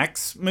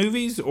Betamax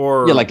movies,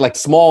 or yeah, like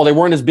small. They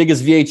weren't as big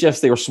as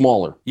VHS. They were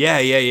smaller. Yeah.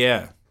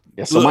 Yeah.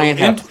 So my aunt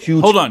had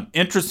huge. Hold on,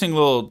 interesting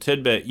little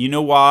tidbit. You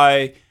know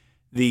why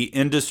the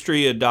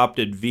industry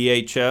adopted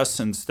VHS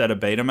instead of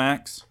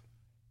Betamax?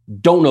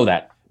 Don't know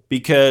that.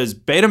 Because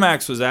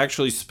Betamax was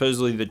actually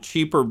supposedly the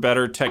cheaper,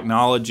 better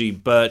technology,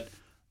 but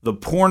the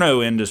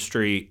porno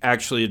industry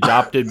actually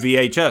adopted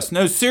VHS.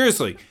 No,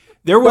 seriously.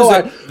 There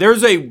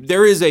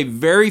is a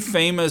very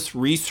famous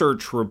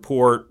research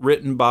report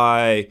written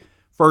by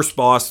First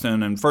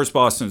Boston, and First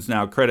Boston is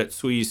now Credit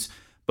Suisse,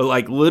 but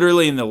like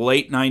literally in the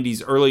late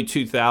 90s, early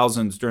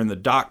 2000s, during the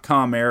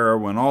dot-com era,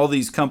 when all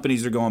these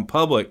companies are going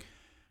public,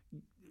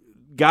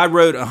 guy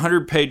wrote a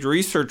 100-page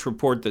research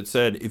report that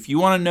said, if you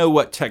want to know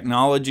what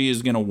technology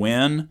is going to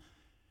win,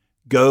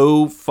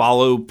 go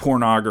follow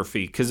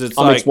pornography. Because it's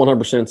makes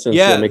 100% sense.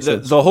 Yeah, makes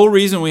sense. The whole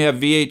reason we have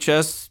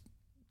VHS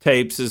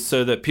tapes is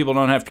so that people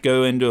don't have to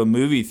go into a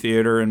movie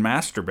theater and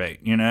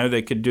masturbate.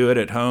 They could do it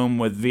at home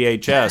with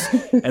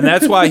VHS. And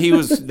that's why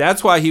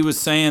he was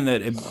saying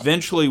that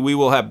eventually we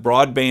will have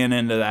broadband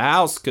into the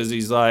house, because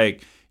he's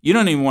like, you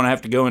don't even want to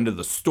have to go into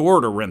the store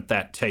to rent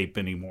that tape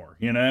anymore,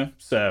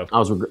 So that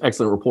was an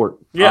excellent report.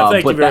 Yeah,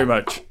 thank you very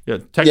much. Yeah,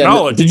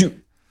 technology. Yeah,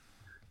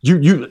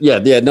 did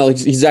you? No,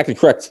 he's exactly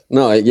correct.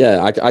 No,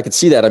 yeah, I could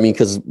see that. I mean,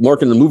 because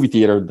working in the movie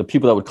theater, the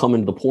people that would come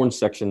into the porn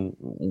section,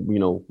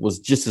 was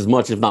just as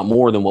much, if not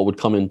more, than what would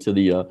come into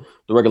the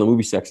regular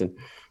movie section.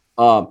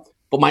 But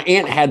my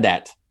aunt had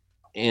that,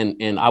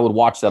 and I would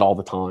watch that all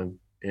the time,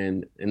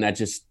 and that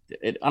just,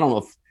 I don't know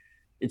if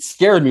it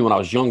scared me when I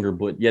was younger,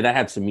 but yeah, that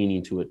had some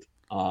meaning to it.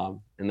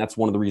 And that's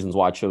one of the reasons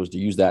why I chose to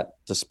use that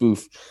to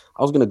spoof.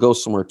 I was going to go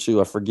somewhere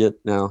too. I forget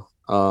now.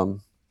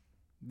 I'll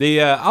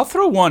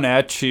throw one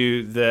at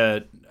you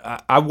that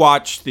I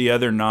watched the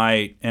other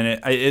night, and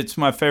it's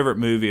my favorite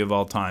movie of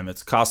all time.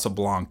 It's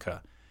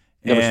Casablanca.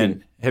 Never seen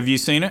it. Have you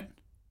seen it?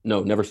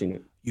 No, never seen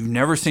it. You've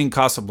never seen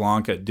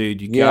Casablanca, dude.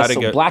 You gotta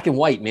go. Black and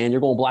white, man. You're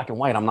going black and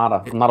white. I'm not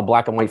a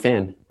black and white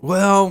fan.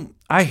 Well,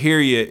 I hear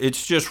you.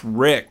 It's just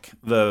Rick,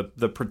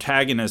 the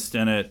protagonist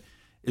in it,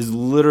 is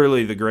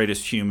literally the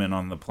greatest human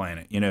on the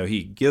planet.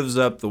 He gives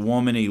up the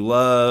woman he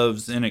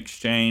loves in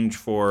exchange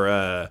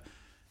for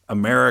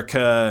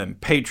America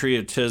and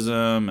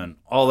patriotism and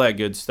all that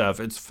good stuff.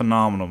 It's a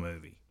phenomenal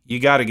movie.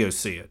 You got to go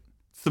see it.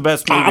 It's the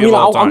best movie of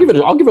all time. I'll give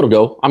it a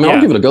go. I'll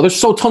give it a go.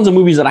 There's tons of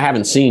movies that I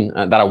haven't seen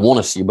that I want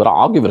to see, but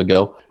I'll give it a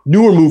go.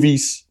 Newer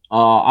movies,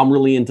 I'm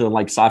really into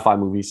like sci-fi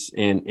movies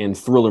and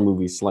thriller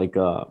movies. Like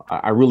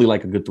I really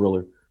like a good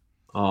thriller.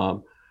 I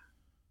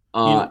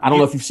don't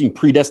know if you've seen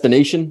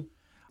Predestination.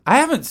 I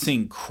haven't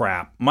seen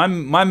crap. My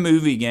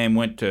movie game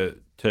went to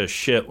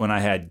shit when I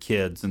had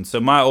kids. And so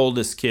my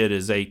oldest kid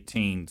is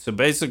 18. So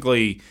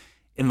basically,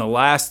 in the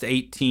last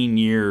 18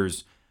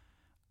 years,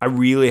 I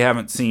really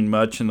haven't seen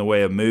much in the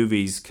way of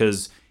movies,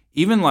 because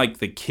even like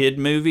the kid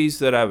movies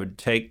that I would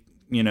take,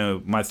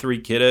 my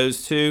 3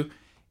 kiddos to,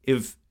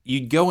 if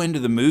you'd go into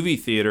the movie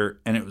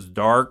theater and it was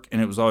dark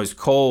and it was always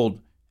cold,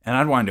 and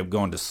I'd wind up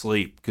going to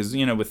sleep because,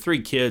 you know, with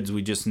 3 kids,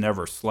 we just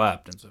never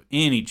slept. And so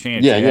any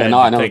chance you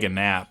had to take a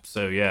nap.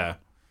 So, yeah.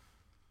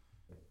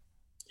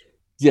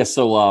 Yeah,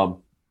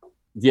 so,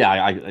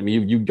 I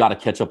mean, you got to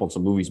catch up on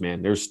some movies,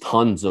 man. There's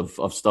tons of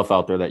stuff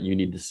out there that you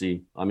need to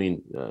see. I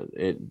mean,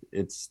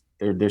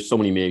 there's so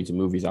many amazing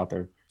movies out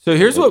there. So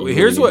here's what we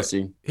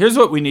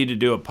need to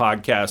do a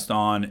podcast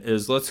on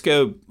is let's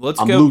go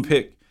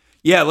pick.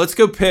 Yeah, let's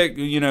go pick.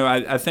 You know,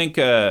 I think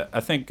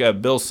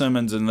Bill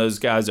Simmons and those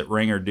guys at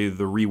Ringer do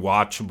the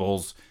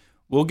rewatchables.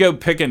 We'll go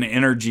pick an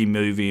energy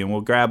movie and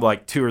we'll grab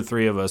like 2 or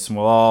 3 of us and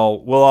we'll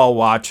all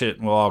watch it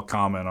and we'll all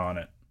comment on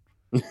it.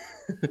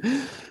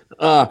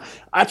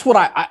 That's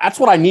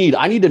what I need.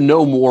 I need to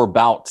know more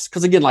about,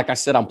 because again, like I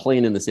said, I'm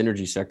playing in this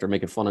energy sector,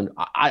 making fun of.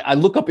 I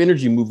look up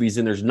energy movies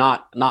and there's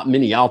not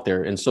many out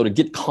there, and so to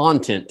get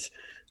content,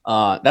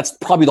 that's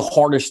probably the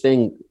hardest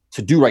thing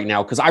to do right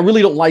now. Because I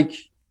really don't like.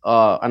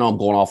 I know I'm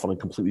going off on a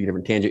completely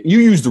different tangent. You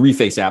use the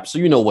Reface app, so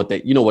you know what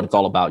it's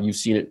all about. You've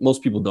seen it.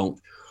 Most people don't,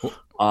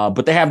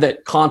 but they have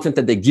that content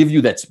that they give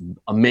you that's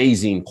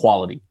amazing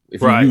quality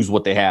if you use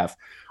what they have.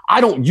 I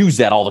don't use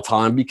that all the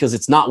time because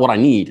it's not what I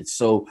need.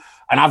 So,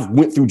 and I've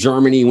went through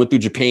Germany, went through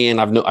Japan.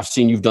 I've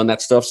seen you've done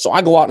that stuff. So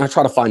I go out and I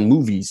try to find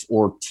movies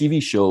or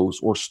TV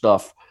shows or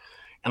stuff,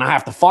 and I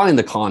have to find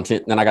the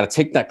content. And then I got to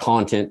take that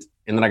content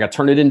and then I got to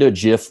turn it into a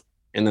GIF.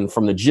 And then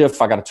from the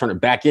GIF, I got to turn it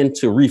back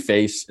into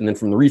Reface. And then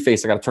from the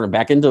Reface, I got to turn it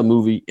back into a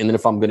movie. And then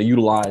if I'm going to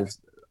utilize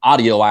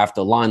audio, I have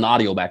to line the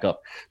audio back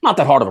up. Not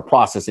that hard of a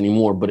process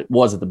anymore, but it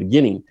was at the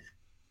beginning.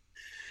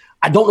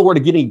 I don't know where to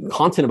get any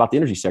content about the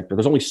energy sector.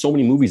 There's only so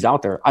many movies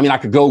out there. I mean, I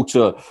could go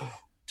to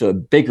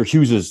Baker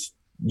Hughes's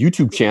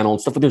YouTube channel and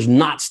stuff, but there's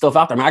not stuff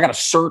out there. I mean, I got to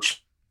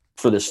search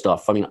for this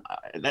stuff. I mean,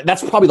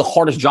 that's probably the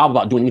hardest job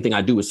about doing anything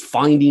I do is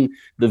finding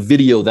the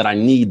video that I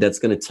need that's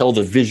going to tell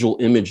the visual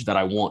image that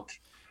I want.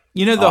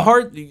 You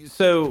know,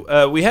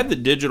 we had the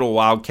Digital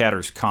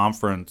Wildcatters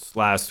conference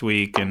last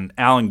week, and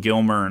Alan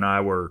Gilmer and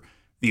I were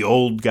the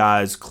old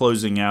guys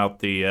closing out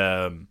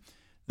the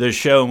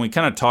show, and we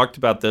kind of talked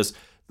about this.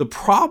 The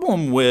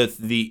problem with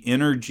the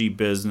energy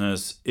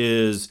business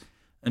is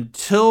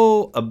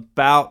until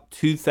about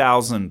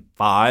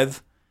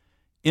 2005,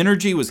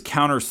 energy was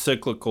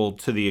counter-cyclical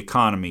to the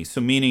economy.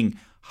 So meaning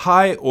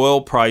high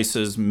oil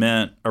prices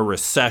meant a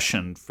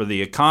recession for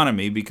the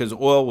economy because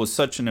oil was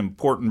such an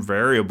important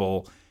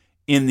variable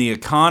in the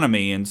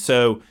economy. And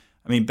so,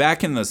 I mean,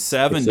 back in the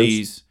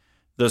 70s,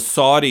 the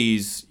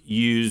Saudis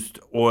used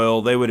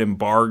oil. They would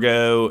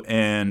embargo,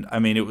 and I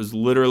mean, it was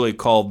literally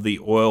called the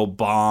oil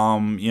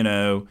bomb, you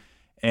know,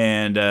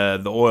 and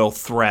the oil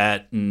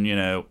threat, and you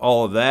know,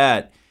 all of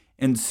that.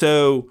 And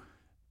so,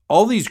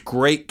 all these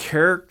great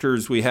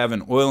characters we have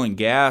in oil and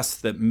gas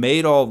that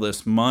made all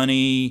this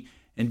money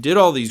and did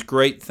all these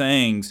great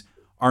things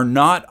are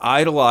not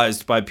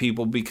idolized by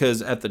people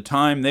because at the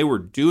time they were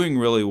doing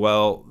really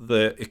well.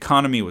 The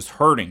economy was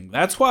hurting.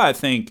 That's why I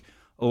think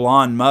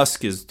Elon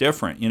Musk is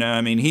different. You know,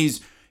 I mean,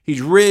 he's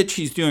rich,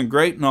 he's doing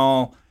great and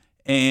all,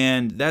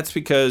 and that's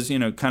because, you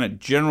know, kind of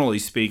generally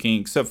speaking,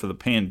 except for the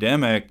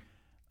pandemic,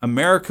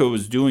 America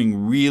was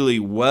doing really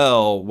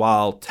well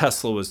while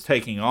Tesla was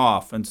taking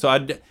off. And so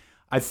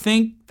I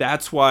think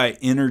that's why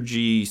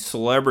energy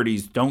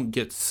celebrities don't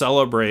get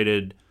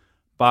celebrated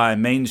by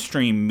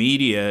mainstream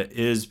media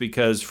is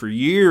because for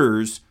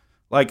years,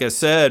 like I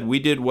said, we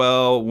did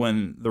well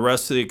when the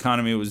rest of the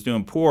economy was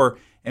doing poor,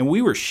 and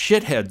we were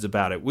shitheads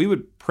about it. We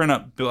would print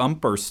up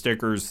bumper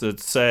stickers that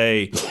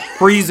say,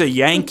 freeze a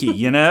Yankee,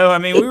 you know? I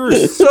mean, we were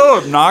so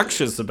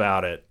obnoxious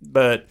about it.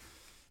 But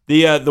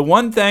the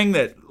one thing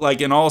that, like,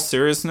 in all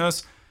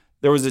seriousness,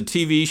 there was a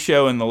TV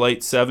show in the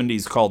late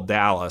 70s called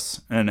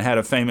Dallas, and it had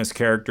a famous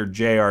character,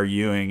 J.R.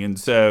 Ewing. And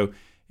so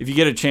if you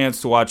get a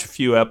chance to watch a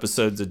few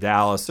episodes of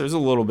Dallas, there's a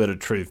little bit of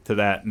truth to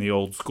that in the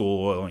old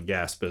school oil and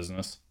gas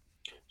business.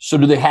 So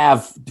do they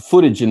have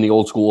footage in the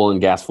old school oil and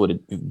gas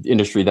footage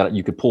industry that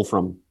you could pull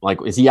from? Like,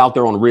 is he out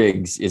there on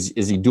rigs?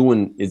 Is he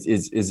doing,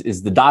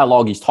 is the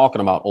dialogue he's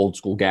talking about old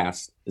school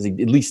gas? Is it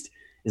at least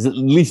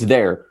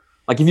there?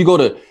 Like if you go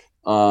to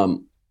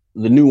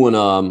the new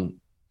one,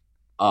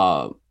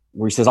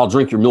 where he says, "I'll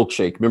drink your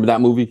milkshake." Remember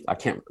that movie?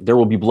 There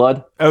Will Be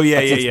Blood. Oh yeah,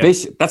 yeah.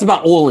 Basic. That's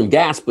about oil and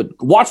gas, but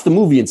watch the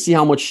movie and see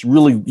how much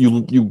really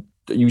you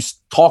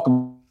talk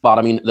about.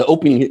 I mean, the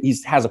opening, he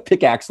has a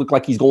pickaxe, look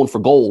like he's going for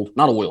gold,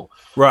 not oil.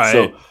 Right.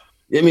 So,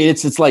 I mean,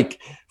 it's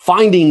like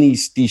finding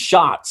these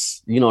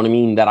shots, you know what I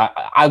mean, that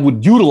I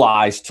would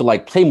utilize to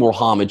like pay more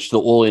homage to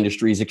the oil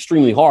industry is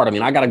extremely hard. I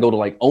mean, I got to go to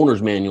like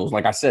owner's manuals.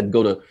 Like I said,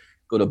 go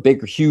to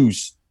Baker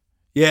Hughes.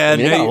 Yeah, I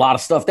mean, they got a lot of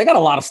stuff. They got a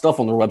lot of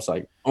stuff on their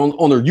website,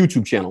 on their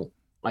YouTube channel,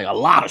 like a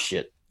lot of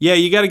shit. Yeah,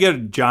 you got to go to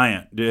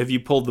Giant. Have you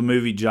pulled the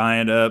movie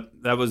Giant up?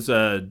 That was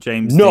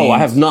James. No, Dean's. I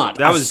have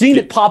not. I've seen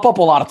it pop up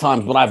a lot of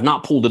times, but I've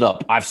not pulled it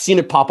up. I've seen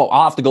it pop up.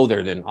 I'll have to go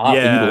there then. I'll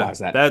have to utilize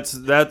that.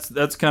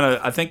 That's kind of.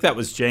 I think that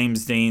was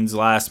James Dean's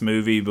last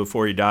movie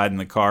before he died in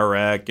the car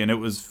wreck, and it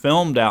was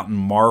filmed out in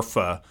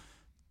Marfa,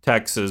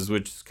 Texas,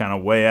 which is kind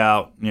of way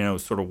out, you know,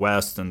 sort of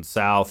west and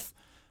south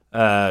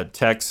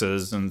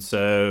Texas, and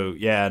so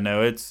yeah,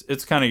 no,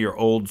 it's kind of your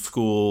old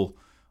school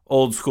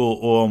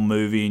oil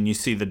movie, and you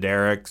see the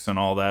derricks and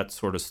all that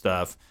sort of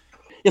stuff.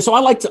 Yeah, so I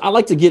like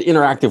to get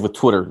interactive with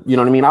Twitter. You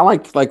know what I mean? I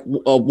like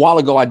a while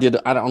ago I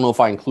don't know if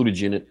I included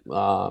you in it,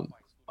 but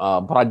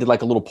I did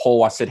like a little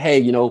poll. I said,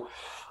 hey,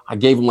 I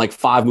gave them like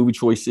 5 movie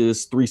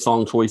choices, 3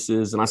 song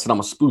choices, and I said I'm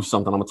gonna spoof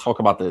something. I'm gonna talk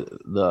about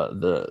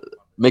the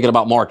make it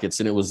about markets,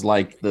 and it was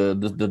like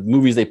the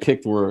movies they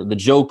picked were The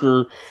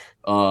Joker,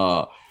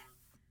 Lord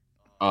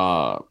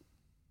of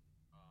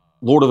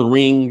the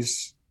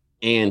Rings,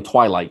 and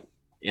Twilight,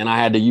 and I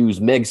had to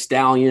use Meg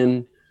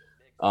Stallion,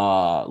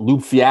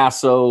 Luke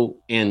Fiasco,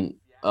 and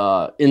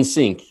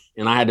NSYNC,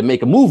 and I had to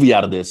make a movie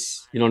out of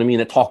this. You know what I mean?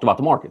 That talked about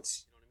the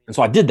markets, and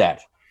so I did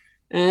that.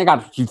 And I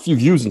got a few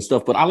views and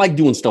stuff, but I like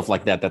doing stuff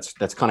like that.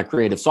 That's kind of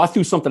creative. So I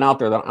threw something out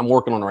there that I'm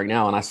working on right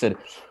now. And I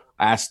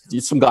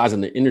asked some guys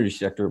in the industry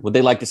sector, would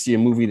they like to see a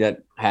movie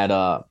that had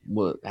the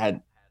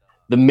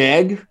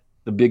Meg,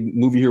 the big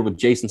movie here with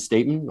Jason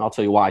Statham. I'll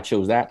tell you why I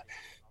chose that.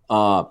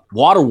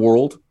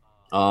 Waterworld,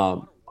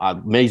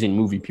 amazing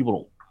movie. People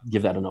don't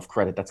give that enough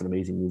credit. That's an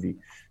amazing movie.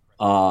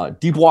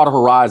 Deepwater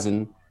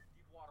Horizon,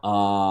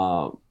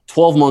 12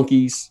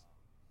 Monkeys,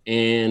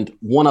 and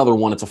one other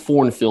one. It's a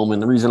foreign film, and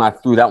the reason I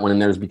threw that one in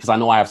there is because I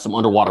know I have some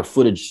underwater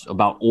footage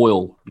about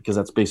oil, because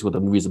that's basically what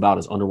the movie's about,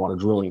 is underwater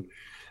drilling.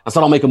 I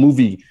said I'll make a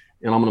movie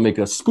and I'm going to make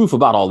a spoof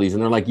about all these,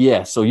 and they're like,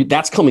 yeah, so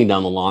that's coming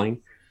down the line.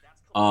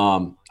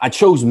 I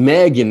chose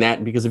Meg in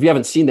that because if you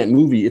haven't seen that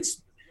movie,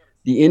 it's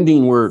the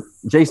ending where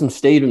Jason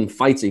Statham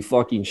fights a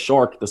fucking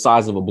shark the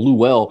size of a blue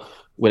whale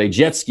with a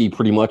jet ski.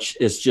 Pretty much,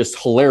 is just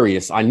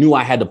hilarious. I knew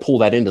I had to pull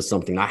that into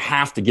something. I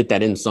have to get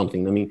that into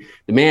something. I mean,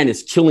 the man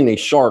is killing a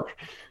shark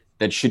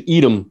that should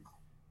eat him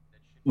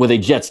with a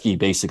jet ski,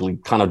 basically,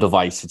 kind of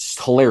device.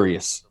 It's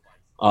hilarious.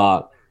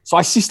 So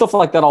I see stuff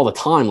like that all the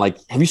time. Like,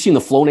 have you seen the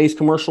Flonase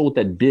commercial with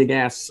that big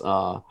ass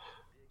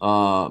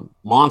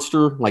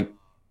monster, like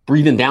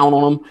breathing down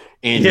on him,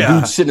 and the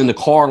dude sitting in the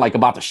car, like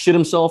about to shit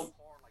himself?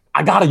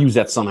 I got to use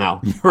that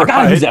somehow. Right. I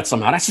got to use that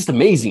somehow. That's just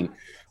amazing.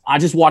 I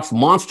just watched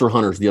Monster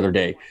Hunters the other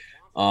day.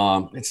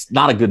 It's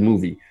not a good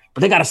movie, but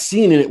they got a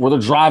scene in it where they're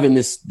driving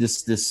this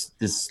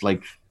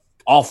like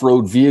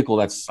off-road vehicle.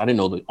 I didn't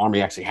know the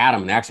Army actually had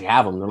them, and they actually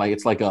have them. They're like,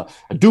 it's like a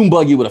dune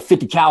buggy with a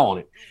 50 cal on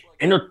it.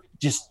 And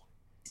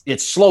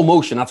it's slow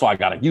motion. That's why I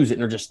got to use it.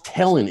 And they're just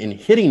telling and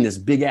hitting this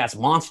big ass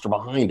monster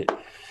behind it.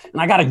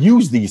 And I got to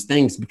use these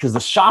things because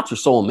the shots are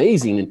so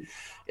amazing.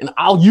 And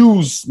I'll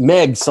use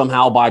Meg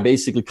somehow by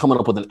basically coming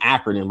up with an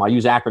acronym. I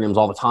use acronyms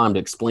all the time to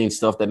explain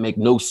stuff that make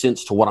no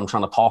sense to what I'm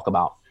trying to talk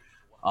about.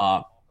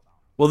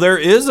 Well, there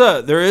is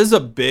a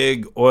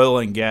big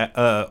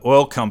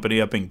oil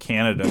company up in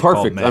Canada.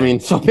 Perfect. I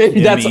mean, so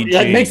maybe that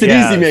makes it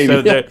easy. Maybe.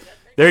 So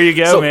there you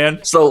go,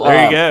 man. So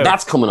there you go.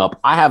 That's coming up.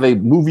 I have a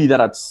movie that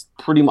I'm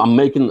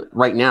making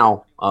right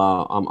now.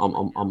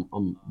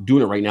 I'm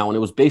doing it right now, and it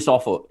was based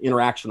off of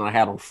interaction I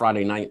had on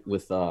Friday night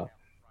with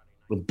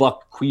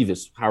Buck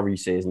Cuevas, however you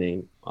say his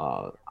name.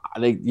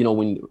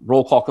 When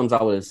roll call comes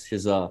out with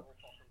his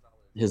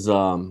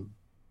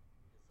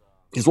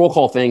roll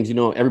call things,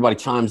 everybody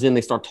chimes in.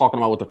 They start talking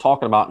about what they're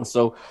talking about. And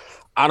so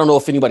I don't know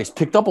if anybody's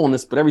picked up on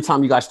this, but every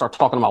time you guys start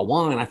talking about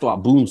wine, I throw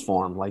out Boone's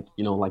Farm. Like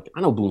I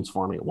know Boone's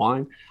Farm ain't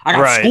wine. I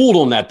got schooled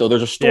on that, though.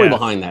 There's a story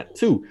behind that,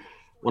 too.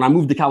 When I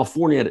moved to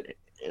California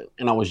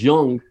and I was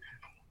young,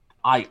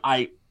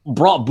 I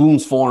brought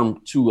Boone's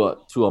Farm to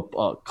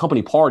a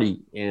company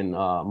party, and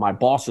my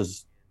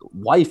boss's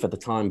wife at the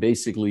time,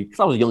 basically,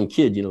 because I was a young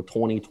kid,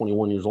 20,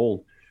 21 years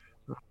old.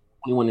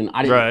 And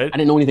I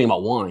didn't know anything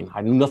about wine.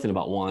 I knew nothing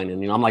about wine.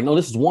 And, I'm like, no,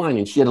 this is wine.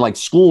 And she had to like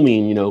school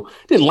me and,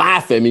 didn't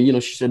laugh at me.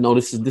 She said, no,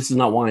 this is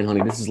not wine,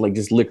 honey. This is like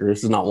just liquor.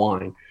 This is not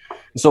wine.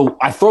 And so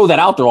I throw that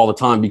out there all the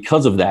time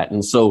because of that.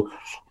 And so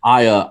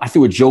I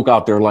threw a joke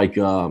out there. Like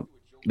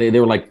they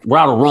were like, we're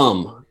out of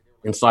rum.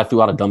 And so I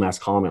threw out a dumbass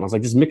comment. I was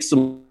like, just mix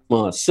some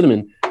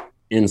cinnamon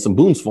in some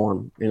Boone's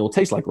Farm and it'll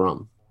taste like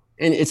rum.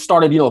 And it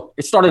started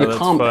a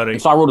comment.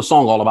 And so I wrote a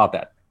song all about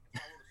that.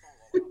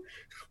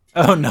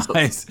 Oh,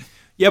 nice.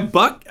 Yeah,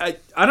 Buck.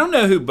 I don't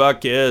know who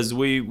Buck is.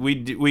 We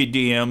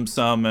DM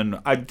some, and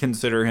I'd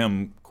consider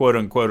him quote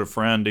unquote a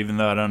friend, even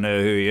though I don't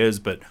know who he is.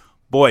 But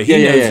boy,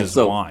 he knows his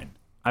wine.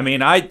 I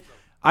mean, I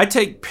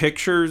take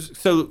pictures.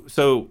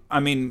 So I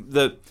mean,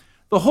 the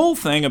whole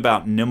thing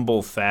about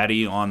Nimble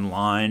Fatty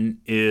online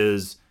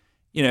is,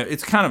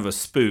 it's kind of a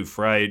spoof,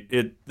 right?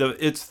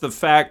 It's the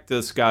fact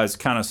this guy's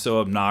kind of so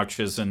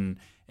obnoxious and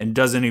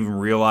doesn't even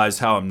realize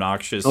how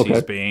obnoxious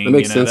he's being. That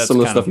makes sense. That's some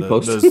of the stuff he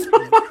posts.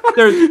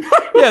 There's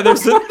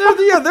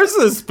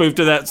a spoof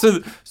to that.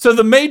 So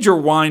the major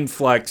wine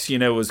flex,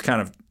 was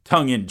kind of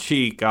tongue in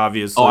cheek,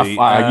 obviously.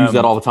 Oh, I use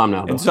that all the time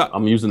now. So,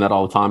 I'm using that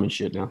all the time and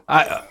shit now.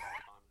 I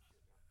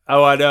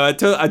know.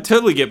 I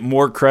totally get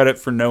more credit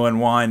for knowing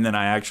wine than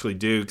I actually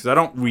do because I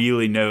don't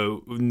really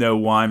know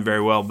wine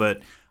very well.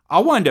 But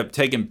I'll wind up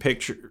taking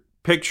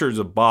pictures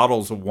of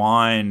bottles of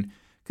wine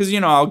because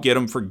I'll get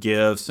them for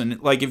gifts. And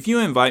like if you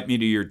invite me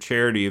to your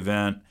charity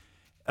event,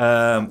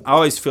 I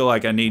always feel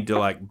like I need to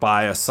like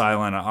buy a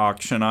silent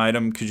auction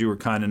item because you were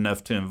kind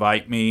enough to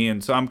invite me,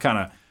 and so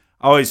I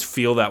always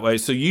feel that way.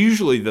 So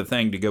usually the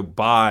thing to go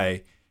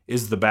buy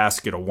is the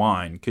basket of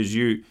wine because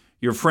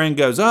your friend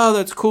goes, oh,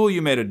 that's cool,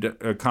 you made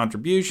a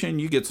contribution,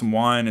 you get some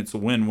wine, it's a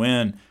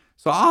win-win.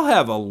 So I'll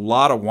have a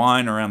lot of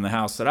wine around the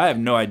house that I have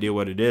no idea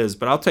what it is,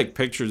 but I'll take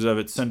pictures of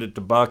it, send it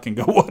to Buck, and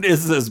go, what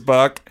is this,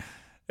 Buck?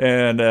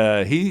 And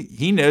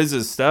he knows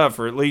his stuff,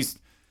 or at least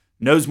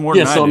knows more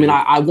than I do. So I mean,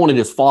 I wanted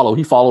his follow.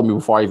 He followed me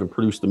before I even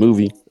produced the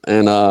movie,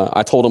 and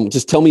I told him,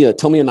 just tell me a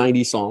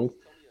 '90s song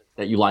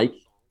that you like,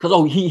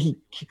 because he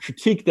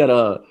critiqued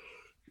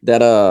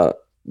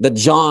that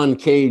John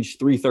Cage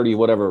 330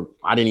 whatever.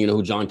 I didn't even know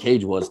who John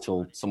Cage was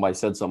till somebody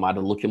said something. I had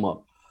to look him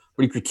up.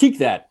 But he critiqued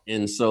that.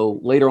 And so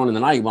later on in the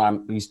night,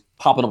 when he's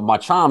popping up my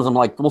chimes, I'm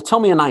like, well, tell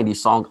me a 90s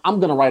song. I'm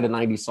going to write a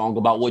 90s song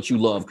about what you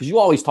love, because you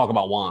always talk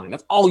about wine.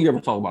 That's all you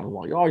ever talk about is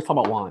wine. You always talk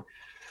about wine.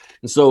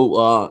 And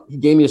so he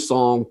gave me a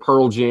song,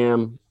 Pearl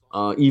Jam,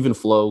 Even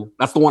Flow.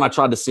 That's the one I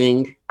tried to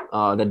sing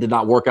that did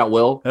not work out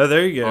well. Oh,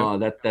 there you go.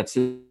 That's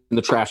in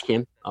the trash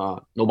can.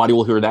 Nobody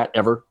will hear that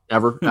ever.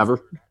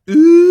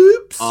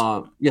 Oops.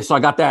 Yeah, so I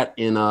got that.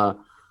 And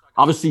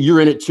obviously you're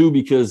in it too,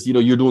 because,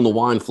 you're doing the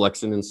wine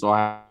flexing. And so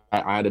I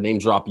had to name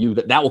drop you.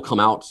 That will come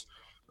out.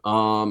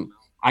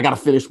 I got to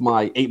finish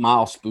my 8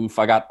 Mile spoof.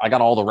 I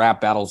got all the rap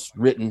battles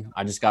written.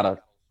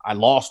 I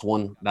lost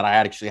one that I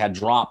actually had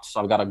dropped, so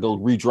I've got to go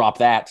redrop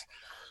that.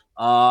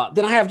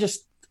 Then I have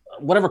just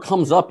whatever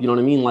comes up. You know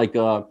what I mean? Like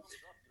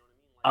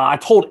I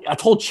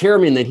told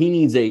Chairman that he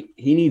needs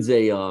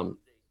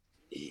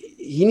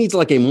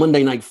like a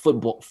Monday Night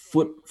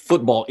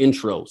Football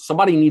intro.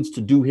 Somebody needs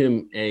to do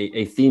him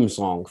a theme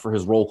song for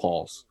his roll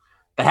calls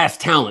that has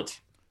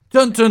talent.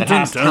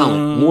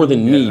 Talent more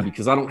than me,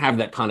 because I don't have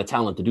that kind of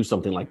talent to do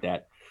something like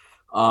that.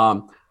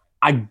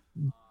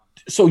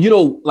 So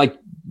like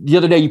the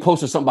other day you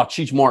posted something about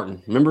Cheech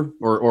Martin, remember,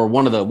 or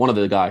one of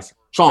the guys,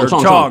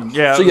 Chong.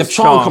 Yeah. So you have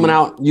Chong coming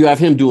out. You have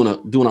him doing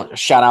a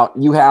shout out.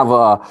 You have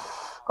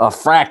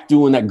Frack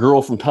doing that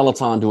girl from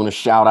Peloton doing a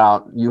shout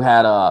out. You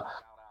had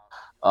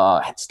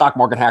Stock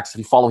Market Hacks. If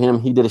you follow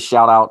him, he did a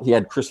shout out. He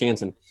had Chris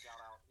Hansen.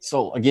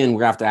 So again, we're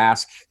gonna have to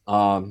ask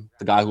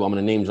the guy who I'm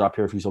gonna name drop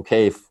here if he's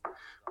okay.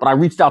 But I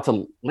reached out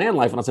to Land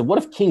Life and I said, what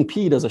if King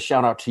P does a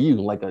shout out to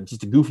you, like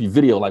just a goofy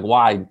video, like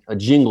a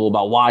jingle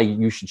about why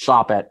you should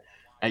shop at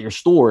your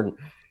store.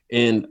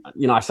 And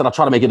I said, I'll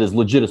try to make it as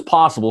legit as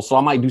possible. So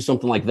I might do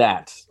something like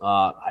that.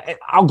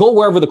 I'll go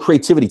wherever the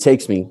creativity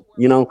takes me.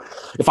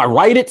 If I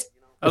write it,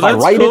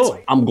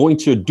 I'm going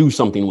to do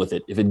something with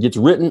it. If it gets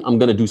written, I'm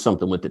going to do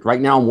something with it.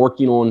 Right now, I'm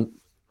working on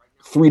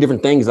 3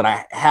 different things that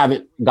I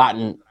haven't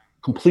gotten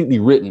completely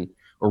written,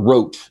 or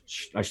wrote,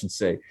 I should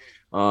say.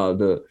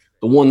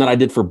 The one that I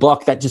did for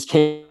Buck, that just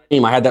came.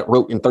 I had that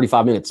wrote in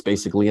 35 minutes,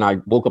 basically. And I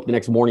woke up the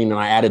next morning and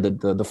I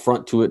added the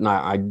front to it, and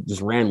I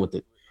just ran with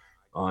it.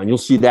 And you'll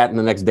see that in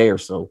the next day or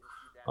so.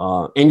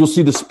 And you'll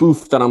see the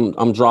spoof that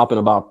I'm dropping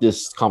about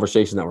this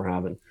conversation that we're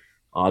having.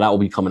 That will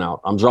be coming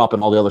out. I'm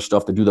dropping all the other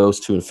stuff to do those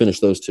 2 and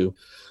finish those 2.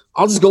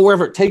 I'll just go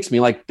wherever it takes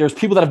me. Like, there's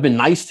people that have been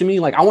nice to me.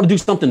 Like, I want to do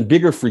something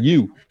bigger for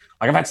you.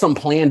 Like, I've had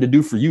something planned to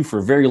do for you for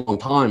a very long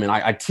time. And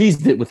I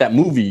teased it with that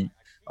movie,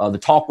 the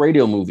talk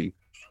radio movie.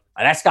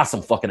 That's got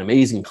some fucking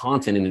amazing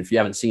content in it. If you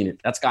haven't seen it,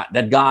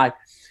 that guy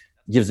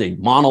gives a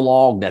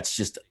monologue that's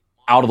just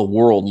out of the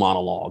world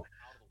monologue.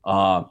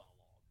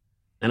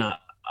 And a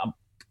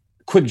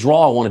quick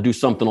draw I want to do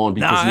something on,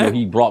 because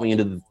he brought me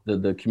into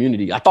the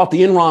community. I thought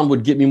the Enron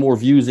would get me more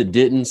views. It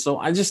didn't.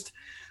 So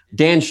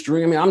Dan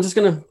String. I mean, I'm just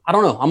gonna, I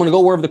don't know. I'm gonna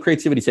go wherever the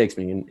creativity takes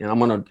me, and I'm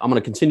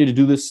gonna continue to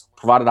do this,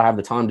 provided I have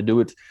the time to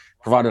do it,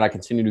 provided I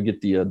continue to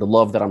get the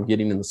love that I'm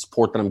getting and the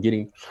support that I'm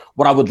getting.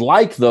 What I would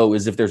like, though,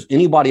 is if there's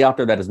anybody out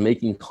there that is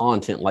making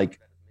content like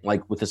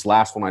with this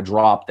last one I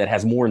dropped that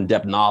has more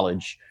in-depth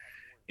knowledge,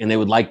 and they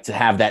would like to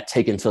have that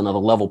taken to another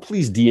level,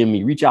 please DM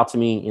me, reach out to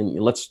me, and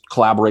let's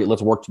collaborate.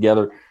 Let's work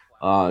together.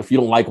 If you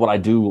don't like what I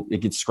do,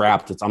 it gets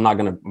scrapped. I'm not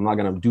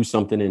gonna do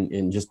something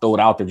and just throw it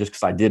out there just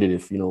because I did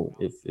it.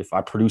 If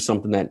I produce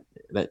something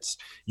that's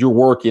your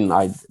work and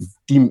I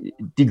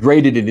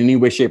degraded it in any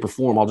way, shape, or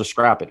form, I'll just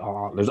scrap it.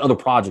 There's other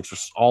projects.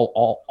 There's a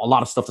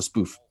lot of stuff to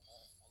spoof.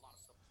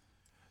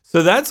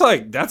 So that's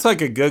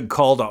like a good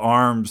call to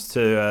arms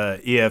to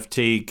EFT,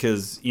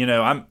 because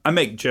I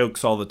make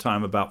jokes all the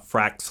time about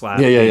frack slap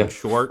being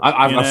short.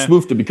 I've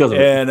spoofed it because of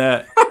it.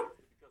 And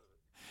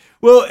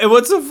well, and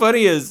what's so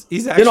funny is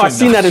he's actually I've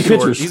seen that in short.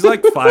 pictures. He's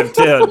like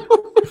 5'10".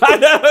 I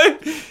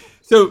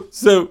know.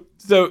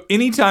 So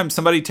anytime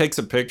somebody takes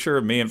a picture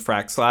of me and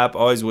Frack Slap,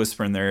 always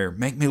whisper in their ear,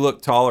 "Make me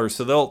look taller."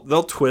 So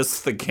they'll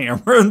twist the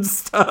camera and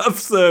stuff.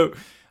 So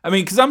I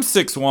mean, because I'm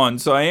 6'1",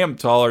 so I am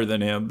taller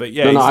than him. But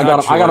yeah, I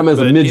got him as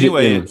a midget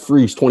in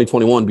Freeze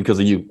 2021 because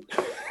of you.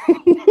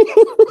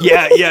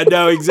 yeah,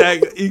 no,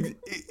 exactly.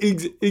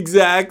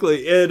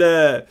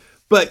 And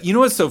but you know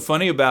what's so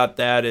funny about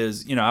that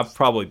is, I've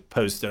probably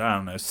posted,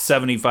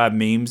 75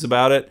 memes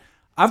about it.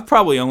 I've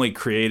probably only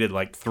created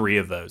like 3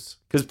 of those,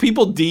 because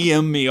people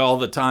DM me all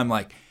the time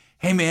like,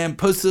 hey man,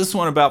 post this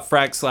one about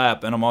Frack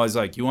Slap. And I'm always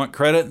like, you want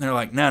credit? And they're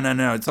like, no,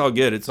 it's all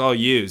good. It's all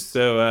you.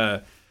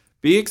 So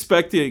be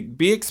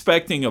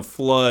expecting a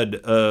flood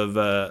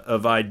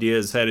of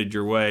ideas headed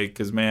your way.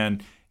 Because,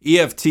 man,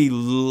 EFT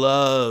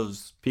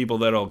loves people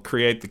that'll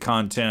create the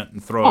content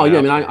and throw it out. Oh, yeah,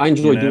 I mean, there, I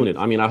enjoy doing it.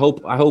 I mean, I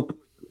hope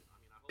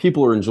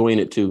people are enjoying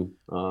it too.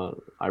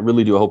 I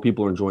really do. I hope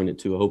people are enjoying it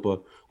too. I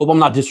hope I'm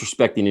not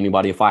disrespecting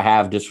anybody. If I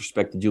have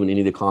disrespected you in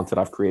any of the content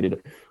I've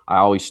created, I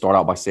always start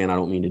out by saying I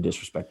don't mean to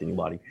disrespect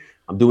anybody.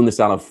 I'm doing this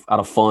out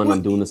of fun.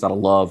 I'm doing this out of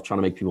love, trying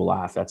to make people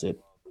laugh. That's it.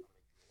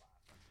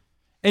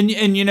 And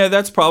you know,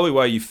 that's probably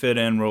why you fit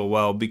in real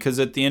well, because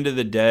at the end of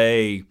the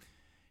day,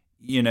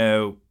 you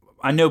know,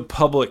 I know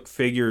public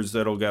figures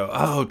that'll go,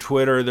 oh,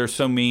 Twitter, they're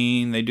so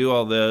mean, they do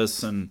all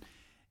this, and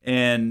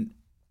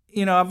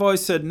you know, I've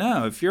always said,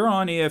 no, if you're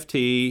on EFT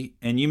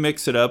and you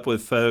mix it up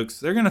with folks,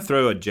 they're going to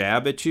throw a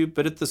jab at you,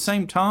 but at the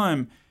same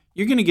time,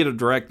 you're going to get a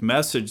direct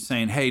message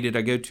saying, hey, did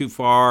I go too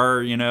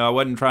far? You know, I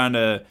wasn't trying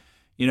to,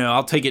 you know,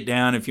 I'll take it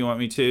down if you want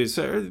me to.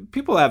 So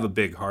people have a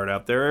big heart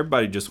out there.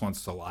 Everybody just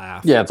wants to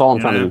laugh. Yeah, it's all I'm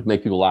trying to do,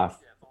 make people laugh.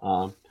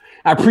 I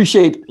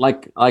appreciate,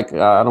 like I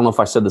don't know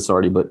if I said this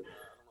already, but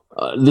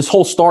this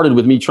whole started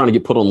with me trying to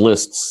get put on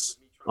lists.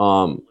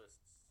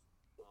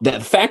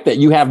 That fact that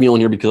you have me on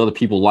here because other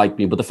people like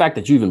me, but the fact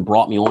that you even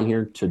brought me on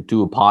here to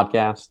do a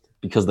podcast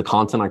because the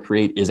content I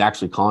create is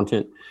actually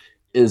content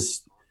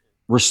is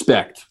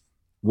respect,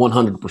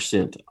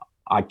 100%.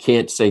 I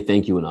can't say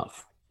thank you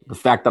enough. The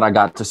fact that I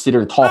got to sit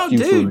here and talk to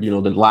you for, you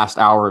know, the last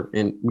hour,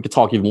 and we could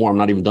talk even more. I'm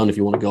not even done if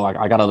you want to go.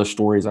 I got other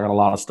stories. I got a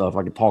lot of stuff.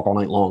 I could talk all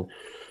night long.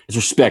 It's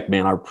respect,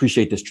 man. I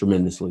appreciate this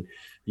tremendously.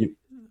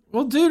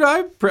 Well, dude,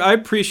 I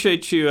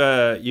appreciate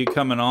you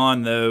coming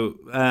on, though.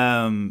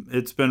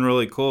 It's been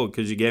really cool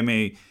because you gave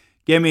me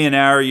an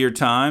hour of your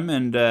time,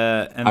 and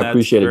I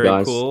appreciate it,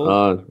 guys.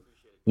 Cool.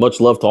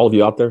 Much love to all of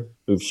you out there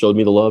who've showed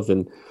me the love,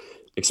 and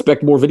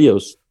expect more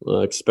videos,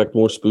 expect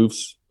more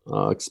spoofs,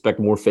 expect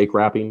more fake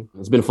rapping.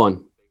 It's been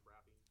fun.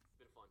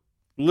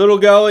 Little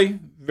Gully,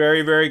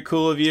 very, very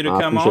cool of you to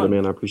come on. I appreciate it,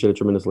 man. I appreciate it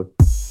tremendously.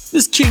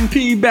 This King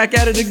P back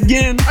at it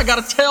again. I got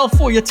a tale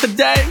for you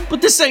today,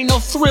 but this ain't no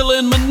Thriller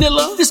in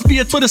Manila. This be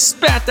a Twitter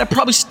spat that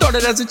probably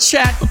started as a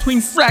chat between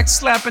Frack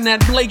Slap and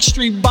that Blake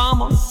Street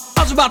bomber.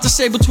 I was about to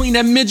say between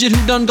that midget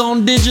who done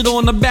gone digital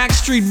and the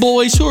Backstreet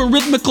Boys who are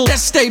rhythmical. That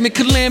statement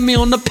could land me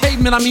on the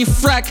pavement. I mean,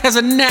 Frack has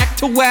a knack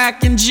to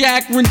whack and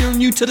jack, rendering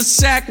you to the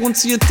sack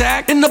once he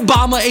attack. And the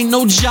bomber ain't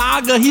no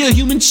jogger, he a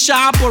human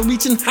chopper,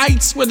 reaching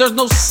heights where there's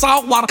no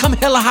salt water. Come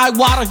hella high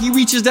water, he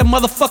reaches that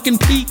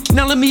motherfucking peak.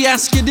 Now let me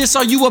ask you this,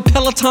 are you a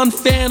Peloton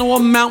fan or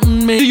a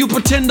mountain man? Do you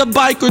pretend to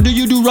bike or do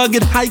you do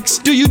rugged hikes?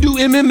 Do you do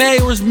MMA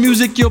or is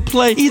music your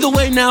play? Either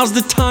way, now's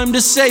the time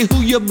to say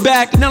who you're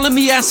back. Now let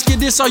me ask you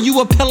this, are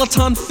you a Peloton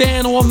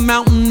fan or a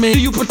mountain man?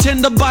 Do you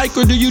pretend to bike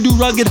or do you do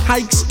rugged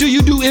hikes? Do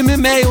you do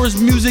MMA or is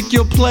music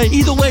your play?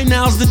 Either way,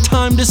 now's the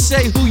time to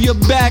say who you're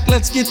back.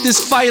 Let's get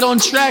this fight on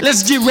track.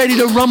 Let's get ready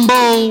to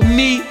rumble.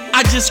 Me,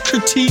 I just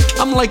critique.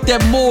 I'm like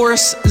that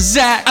Morris,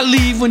 Zach. I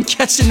leave when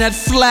catching that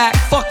flack.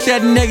 Fuck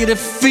that negative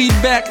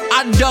feedback.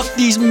 I duck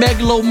these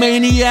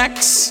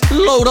megalomaniacs.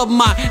 Load up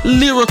my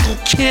lyrical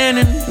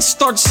cannon and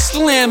start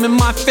slamming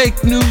my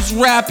fake news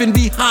rap and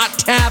be hot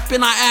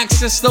tapping. I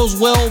access those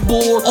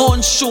well-bored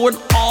onshore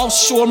and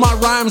offshore. My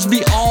rhymes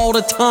be all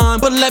the time.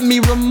 But let me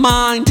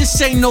remind,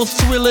 this ain't no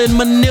Thriller in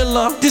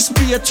Manila. This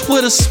be a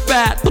Twitter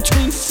spat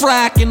between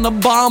Frack and the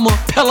bomber.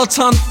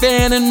 Peloton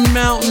fan and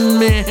mountain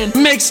man.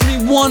 Makes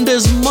me wonder,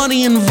 there's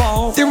money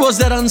involved. There was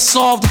that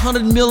unsolved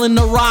 100 mil in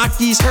the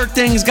Rockies. Her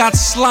things got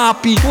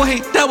sloppy.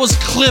 Wait, that was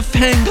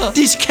cliffhanger.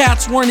 These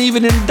cats weren't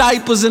even in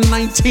diapers in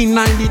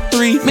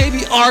 1993.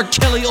 Maybe R.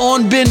 Kelly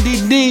on Bendy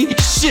Knee.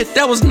 Shit,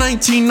 that was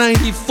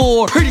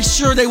 1994. Pretty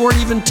sure they weren't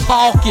even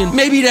talking.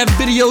 Maybe that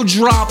video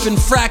dropped and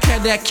Frack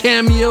had that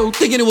cameo,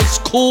 thinking it was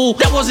cool.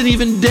 That wasn't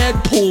even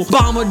Deadpool.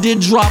 Bomber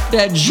did drop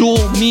that jewel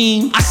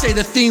meme. I say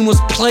the theme was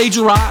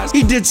plagiarized.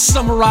 He did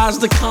summarize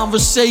the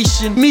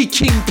conversation. Me,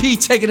 King P,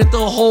 taking it to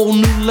a whole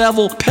new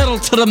level. Pedal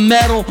to the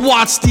metal.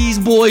 Watch these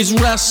boys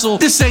wrestle.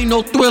 This ain't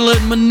no Thriller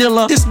in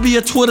Manila. This be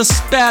a Twitter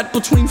spat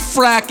between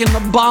Frack and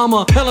the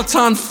bomber.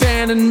 Peloton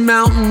fan and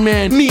mountain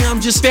man. Me,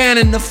 I'm just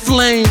fanning the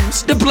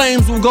flames. The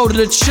blames will go to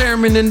the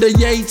chairman and the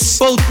Yates.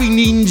 Both be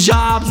needing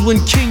jobs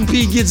when King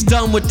P gets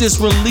done with this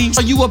release.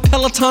 Are you a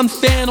Peloton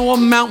fan or a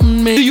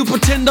mountain man? Do you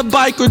pretend to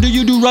bike or do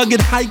you do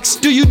rugged hikes?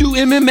 Do you do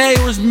MMA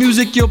or is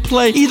music your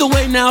play? Either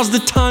way, now's the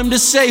time to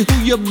say who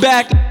you're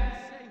back.